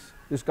these,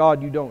 this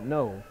God you don't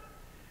know.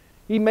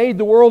 He made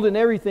the world and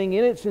everything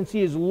in it. Since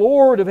He is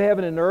Lord of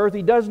heaven and earth,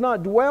 He does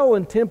not dwell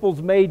in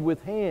temples made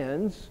with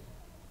hands,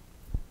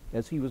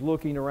 as he was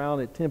looking around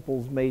at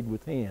temples made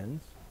with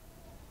hands.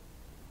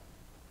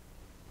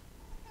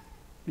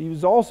 He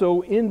was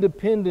also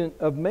independent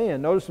of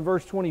man. Notice in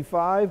verse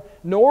 25,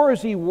 nor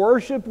is He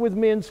worshipped with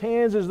men's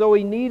hands as though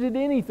He needed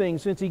anything,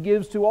 since He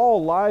gives to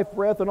all life,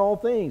 breath, and all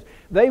things.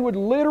 They would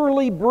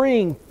literally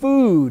bring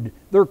food,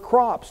 their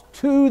crops,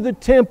 to the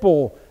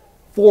temple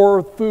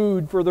for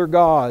food for their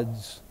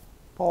gods.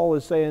 Paul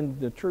is saying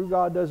the true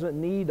God doesn't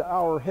need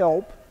our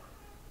help.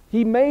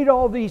 He made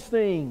all these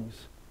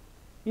things.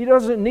 He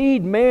doesn't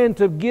need man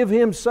to give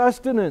Him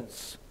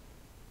sustenance.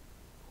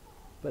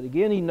 But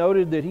again, he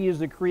noted that He is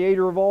the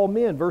creator of all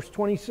men. Verse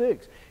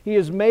 26, He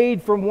has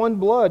made from one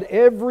blood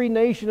every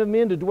nation of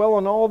men to dwell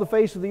on all the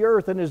face of the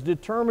earth, and has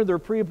determined their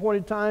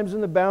pre-appointed times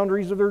and the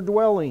boundaries of their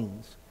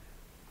dwellings.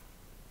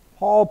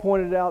 Paul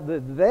pointed out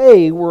that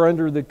they were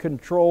under the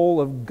control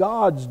of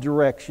God's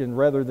direction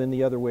rather than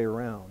the other way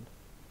around.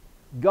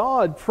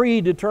 God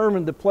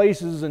predetermined the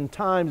places and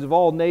times of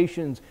all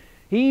nations.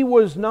 He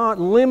was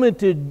not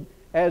limited,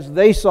 as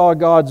they saw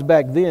gods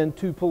back then,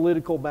 to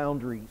political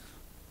boundaries.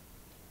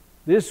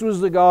 This was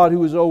the God who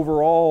was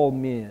over all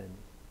men.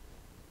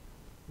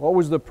 What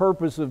was the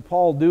purpose of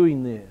Paul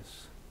doing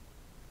this?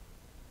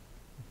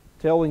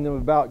 Telling them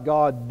about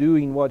God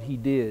doing what He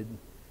did.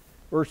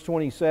 Verse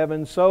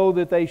 27, so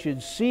that they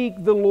should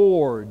seek the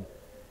Lord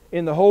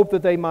in the hope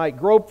that they might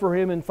grope for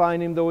Him and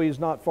find Him, though He is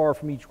not far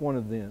from each one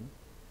of them.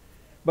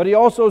 But he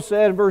also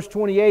said in verse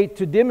 28,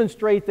 to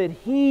demonstrate that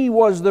He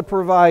was the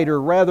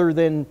provider rather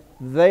than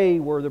they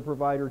were the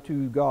provider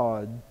to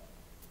God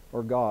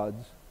or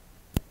gods.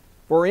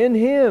 For in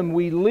Him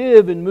we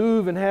live and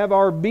move and have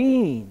our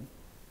being.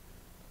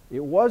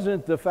 It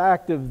wasn't the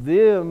fact of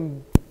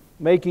them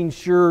making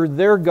sure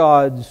their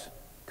gods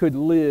could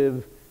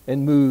live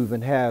and move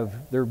and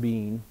have their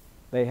being.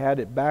 They had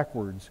it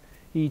backwards.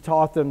 He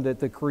taught them that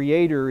the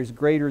Creator is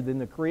greater than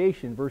the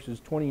creation. Verses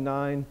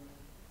 29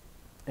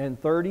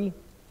 and 30.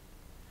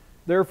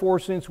 Therefore,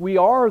 since we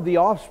are the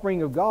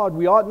offspring of God,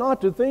 we ought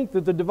not to think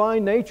that the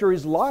divine nature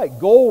is like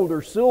gold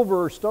or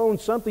silver or stone,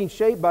 something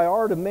shaped by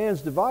art of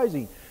man's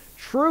devising.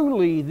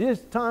 Truly, these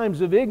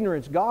times of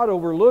ignorance God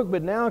overlooked,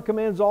 but now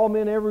commands all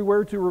men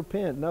everywhere to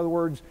repent. In other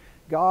words,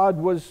 God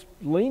was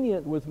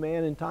lenient with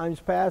man in times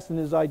past in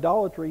his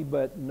idolatry,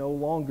 but no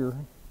longer.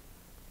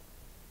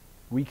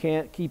 We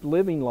can't keep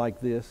living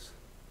like this.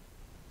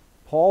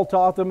 Paul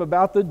taught them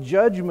about the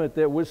judgment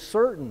that was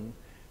certain.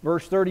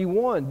 Verse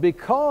 31,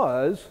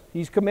 because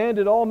He's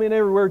commanded all men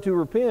everywhere to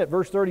repent.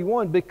 Verse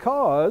 31,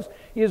 because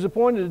He has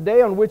appointed a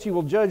day on which He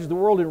will judge the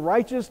world in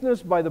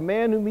righteousness by the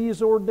man whom He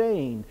has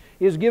ordained.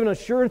 He has given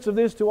assurance of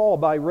this to all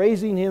by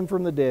raising Him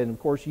from the dead. And of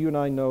course, you and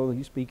I know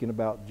He's speaking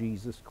about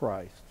Jesus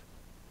Christ.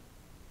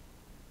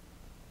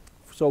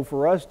 So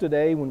for us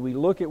today, when we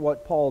look at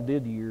what Paul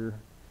did here,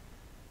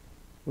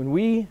 when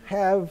we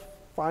have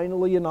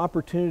finally an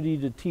opportunity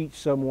to teach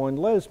someone,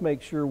 let us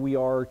make sure we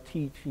are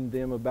teaching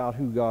them about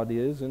who God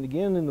is. And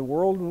again, in the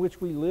world in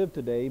which we live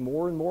today,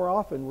 more and more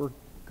often we're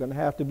going to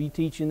have to be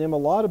teaching them a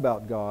lot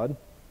about God.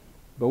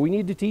 But we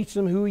need to teach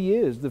them who He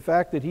is. The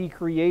fact that He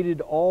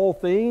created all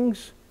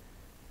things,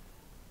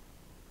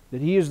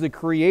 that He is the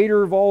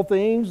creator of all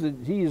things, that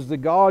He is the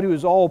God who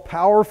is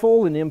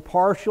all-powerful and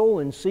impartial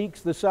and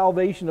seeks the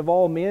salvation of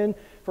all men.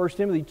 1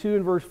 Timothy 2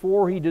 and verse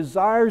 4, He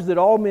desires that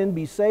all men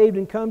be saved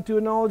and come to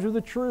a knowledge of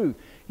the truth.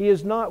 He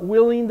is not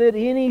willing that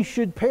any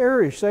should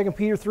perish. 2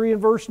 Peter 3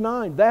 and verse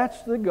 9.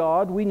 That's the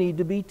God we need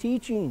to be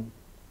teaching.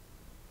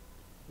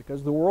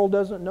 Because the world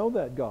doesn't know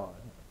that God.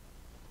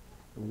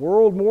 The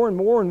world more and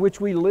more in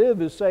which we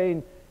live is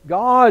saying,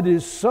 God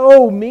is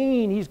so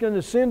mean, He's going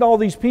to send all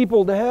these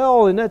people to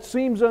hell, and that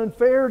seems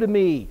unfair to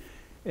me.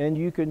 And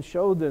you can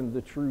show them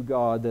the true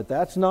God, that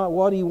that's not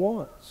what He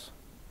wants.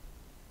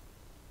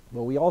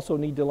 But we also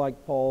need to,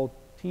 like Paul,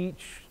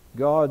 teach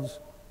God's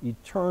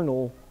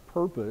eternal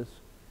purpose.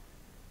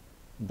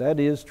 That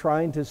is,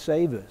 trying to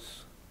save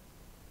us.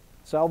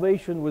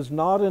 Salvation was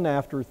not an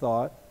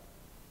afterthought.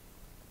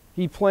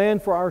 He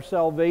planned for our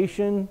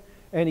salvation,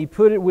 and He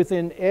put it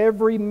within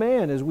every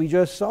man, as we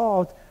just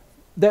saw,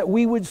 that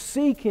we would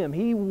seek Him.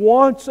 He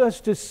wants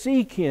us to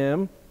seek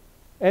Him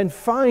and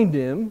find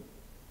Him,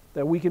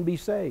 that we can be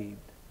saved.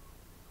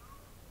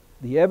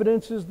 The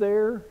evidence is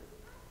there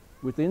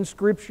within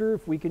Scripture.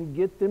 If we can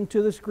get them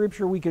to the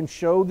Scripture, we can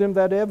show them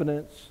that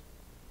evidence.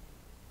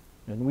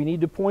 And we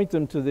need to point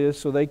them to this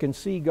so they can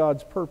see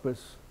God's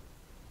purpose.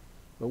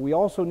 But we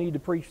also need to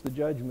preach the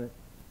judgment.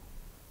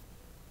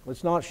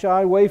 Let's not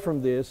shy away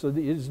from this. It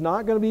is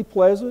not going to be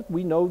pleasant.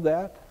 We know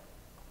that.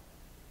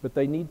 But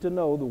they need to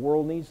know, the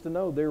world needs to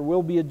know, there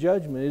will be a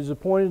judgment. It is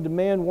appointed to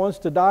man once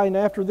to die, and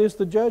after this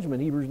the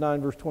judgment. Hebrews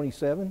 9 verse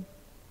 27.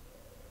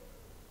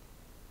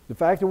 The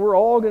fact that we're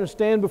all going to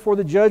stand before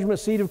the judgment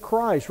seat of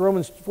Christ.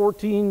 Romans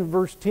 14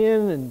 verse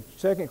 10 and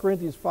 2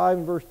 Corinthians 5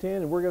 and verse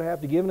 10. And we're going to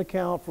have to give an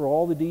account for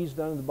all the deeds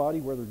done in the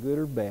body, whether good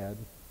or bad.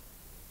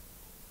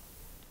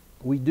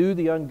 We do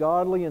the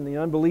ungodly and the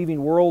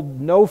unbelieving world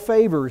no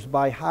favors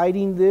by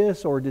hiding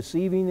this or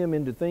deceiving them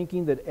into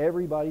thinking that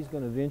everybody's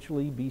going to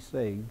eventually be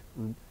saved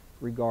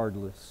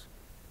regardless.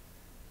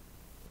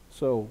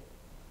 So,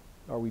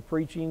 are we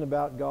preaching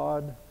about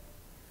God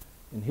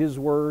and His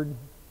Word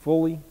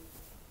fully?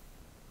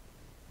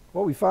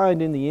 What we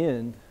find in the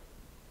end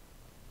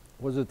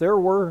was that there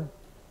were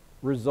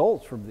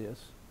results from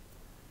this.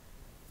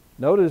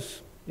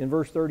 Notice in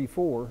verse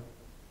 34,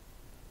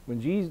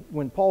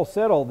 when Paul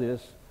said all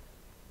this,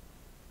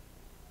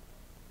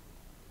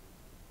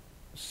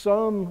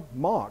 some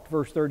mocked,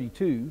 verse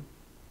 32.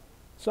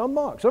 Some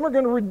mocked. Some are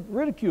going to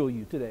ridicule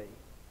you today.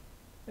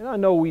 And I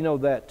know we know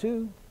that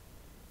too.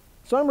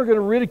 Some are going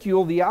to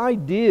ridicule the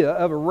idea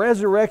of a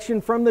resurrection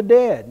from the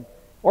dead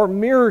or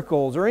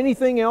miracles or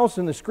anything else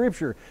in the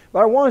Scripture.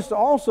 But I want us to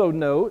also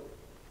note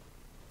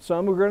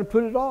some are going to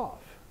put it off.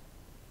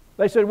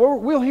 They said, well,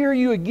 we'll hear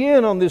you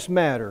again on this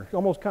matter.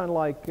 Almost kind of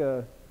like,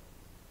 was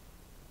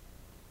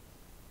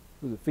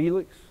it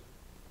Felix?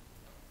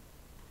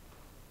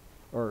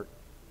 Or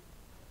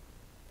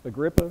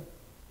Agrippa,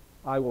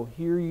 I will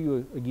hear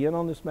you again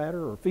on this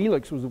matter. Or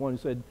Felix was the one who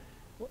said,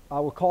 I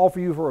will call for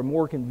you for a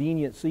more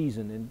convenient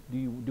season.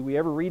 And do we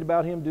ever read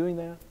about him doing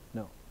that?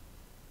 No.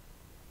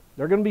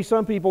 There are going to be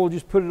some people who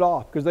just put it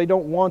off because they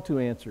don't want to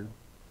answer.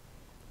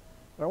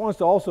 But I want us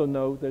to also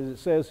note that as it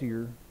says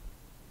here,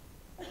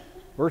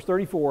 verse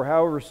 34,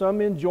 however, some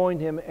men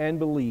joined him and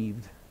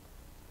believed.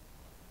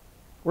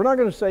 We're not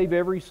going to save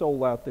every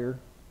soul out there.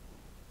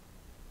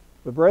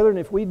 But brethren,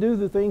 if we do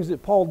the things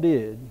that Paul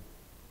did,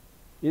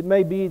 it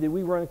may be that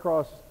we run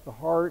across a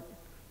heart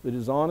that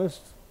is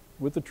honest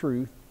with the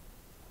truth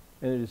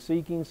and it is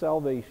seeking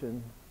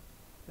salvation,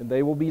 and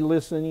they will be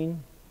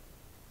listening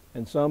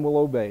and some will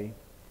obey.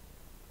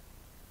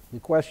 The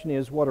question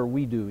is, what are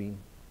we doing?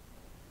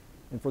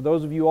 And for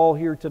those of you all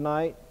here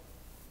tonight,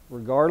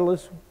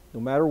 regardless, no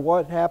matter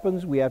what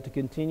happens, we have to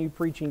continue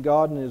preaching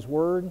God and His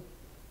Word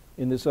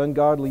in this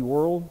ungodly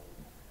world.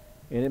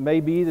 And it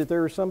may be that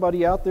there is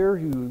somebody out there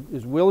who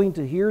is willing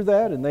to hear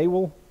that, and they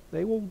will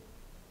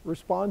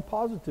respond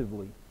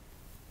positively.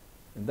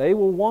 And they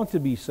will want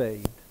to be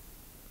saved.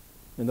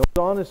 And those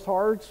honest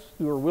hearts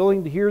who are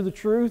willing to hear the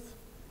truth,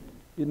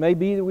 it may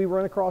be that we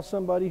run across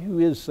somebody who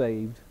is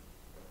saved.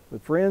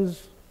 But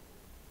friends,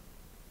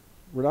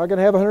 we're not going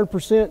to have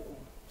 100%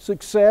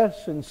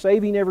 success in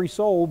saving every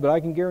soul, but I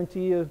can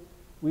guarantee you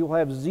we will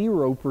have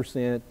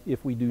 0%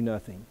 if we do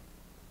nothing.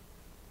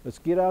 Let's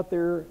get out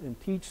there and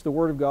teach the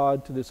Word of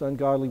God to this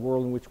ungodly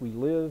world in which we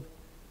live.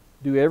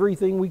 Do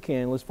everything we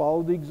can. Let's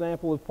follow the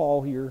example of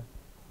Paul here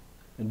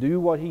and do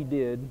what he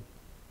did.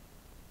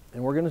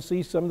 And we're going to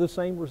see some of the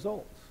same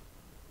results.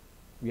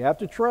 We have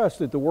to trust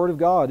that the Word of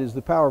God is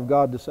the power of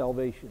God to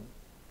salvation.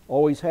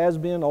 Always has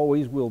been,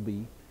 always will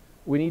be.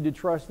 We need to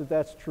trust that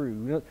that's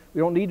true. We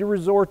don't need to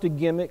resort to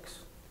gimmicks.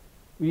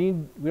 We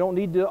don't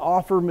need to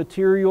offer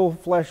material,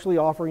 fleshly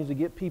offerings to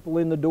get people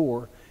in the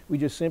door. We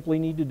just simply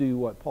need to do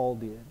what Paul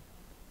did.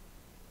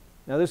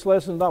 Now, this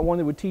lesson is not one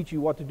that would teach you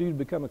what to do to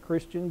become a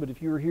Christian, but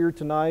if you're here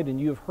tonight and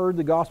you have heard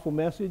the gospel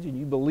message and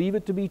you believe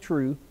it to be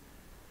true,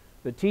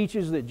 that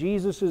teaches that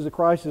Jesus is the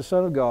Christ, the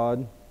Son of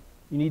God,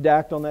 you need to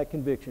act on that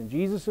conviction.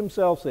 Jesus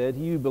Himself said,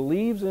 he who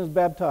believes and is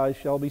baptized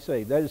shall be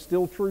saved. That is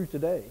still true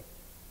today.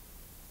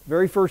 The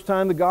very first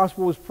time the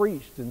gospel was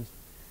preached and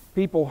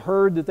people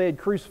heard that they had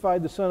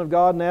crucified the Son of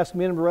God and asked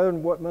men and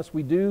brethren, what must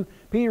we do?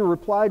 Peter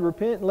replied,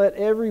 repent and let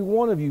every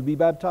one of you be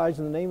baptized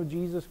in the name of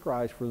Jesus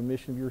Christ for the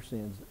remission of your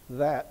sins.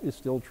 That is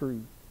still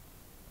true.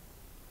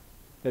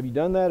 Have you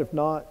done that? If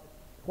not,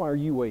 why are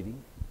you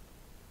waiting?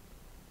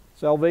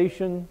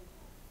 Salvation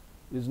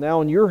is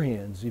now in your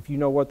hands if you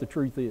know what the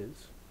truth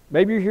is.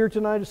 Maybe you're here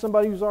tonight as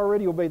somebody who's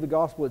already obeyed the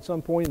gospel at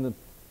some point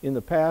in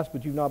the past,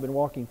 but you've not been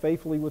walking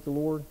faithfully with the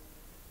Lord.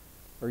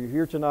 Or you're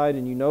here tonight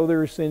and you know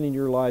there is sin in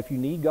your life. You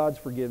need God's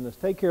forgiveness.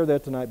 Take care of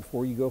that tonight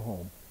before you go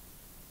home.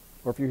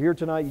 Or if you're here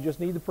tonight, you just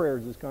need the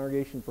prayers of this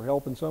congregation for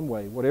help in some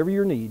way. Whatever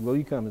your need, will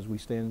you come as we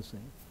stand and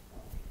sing?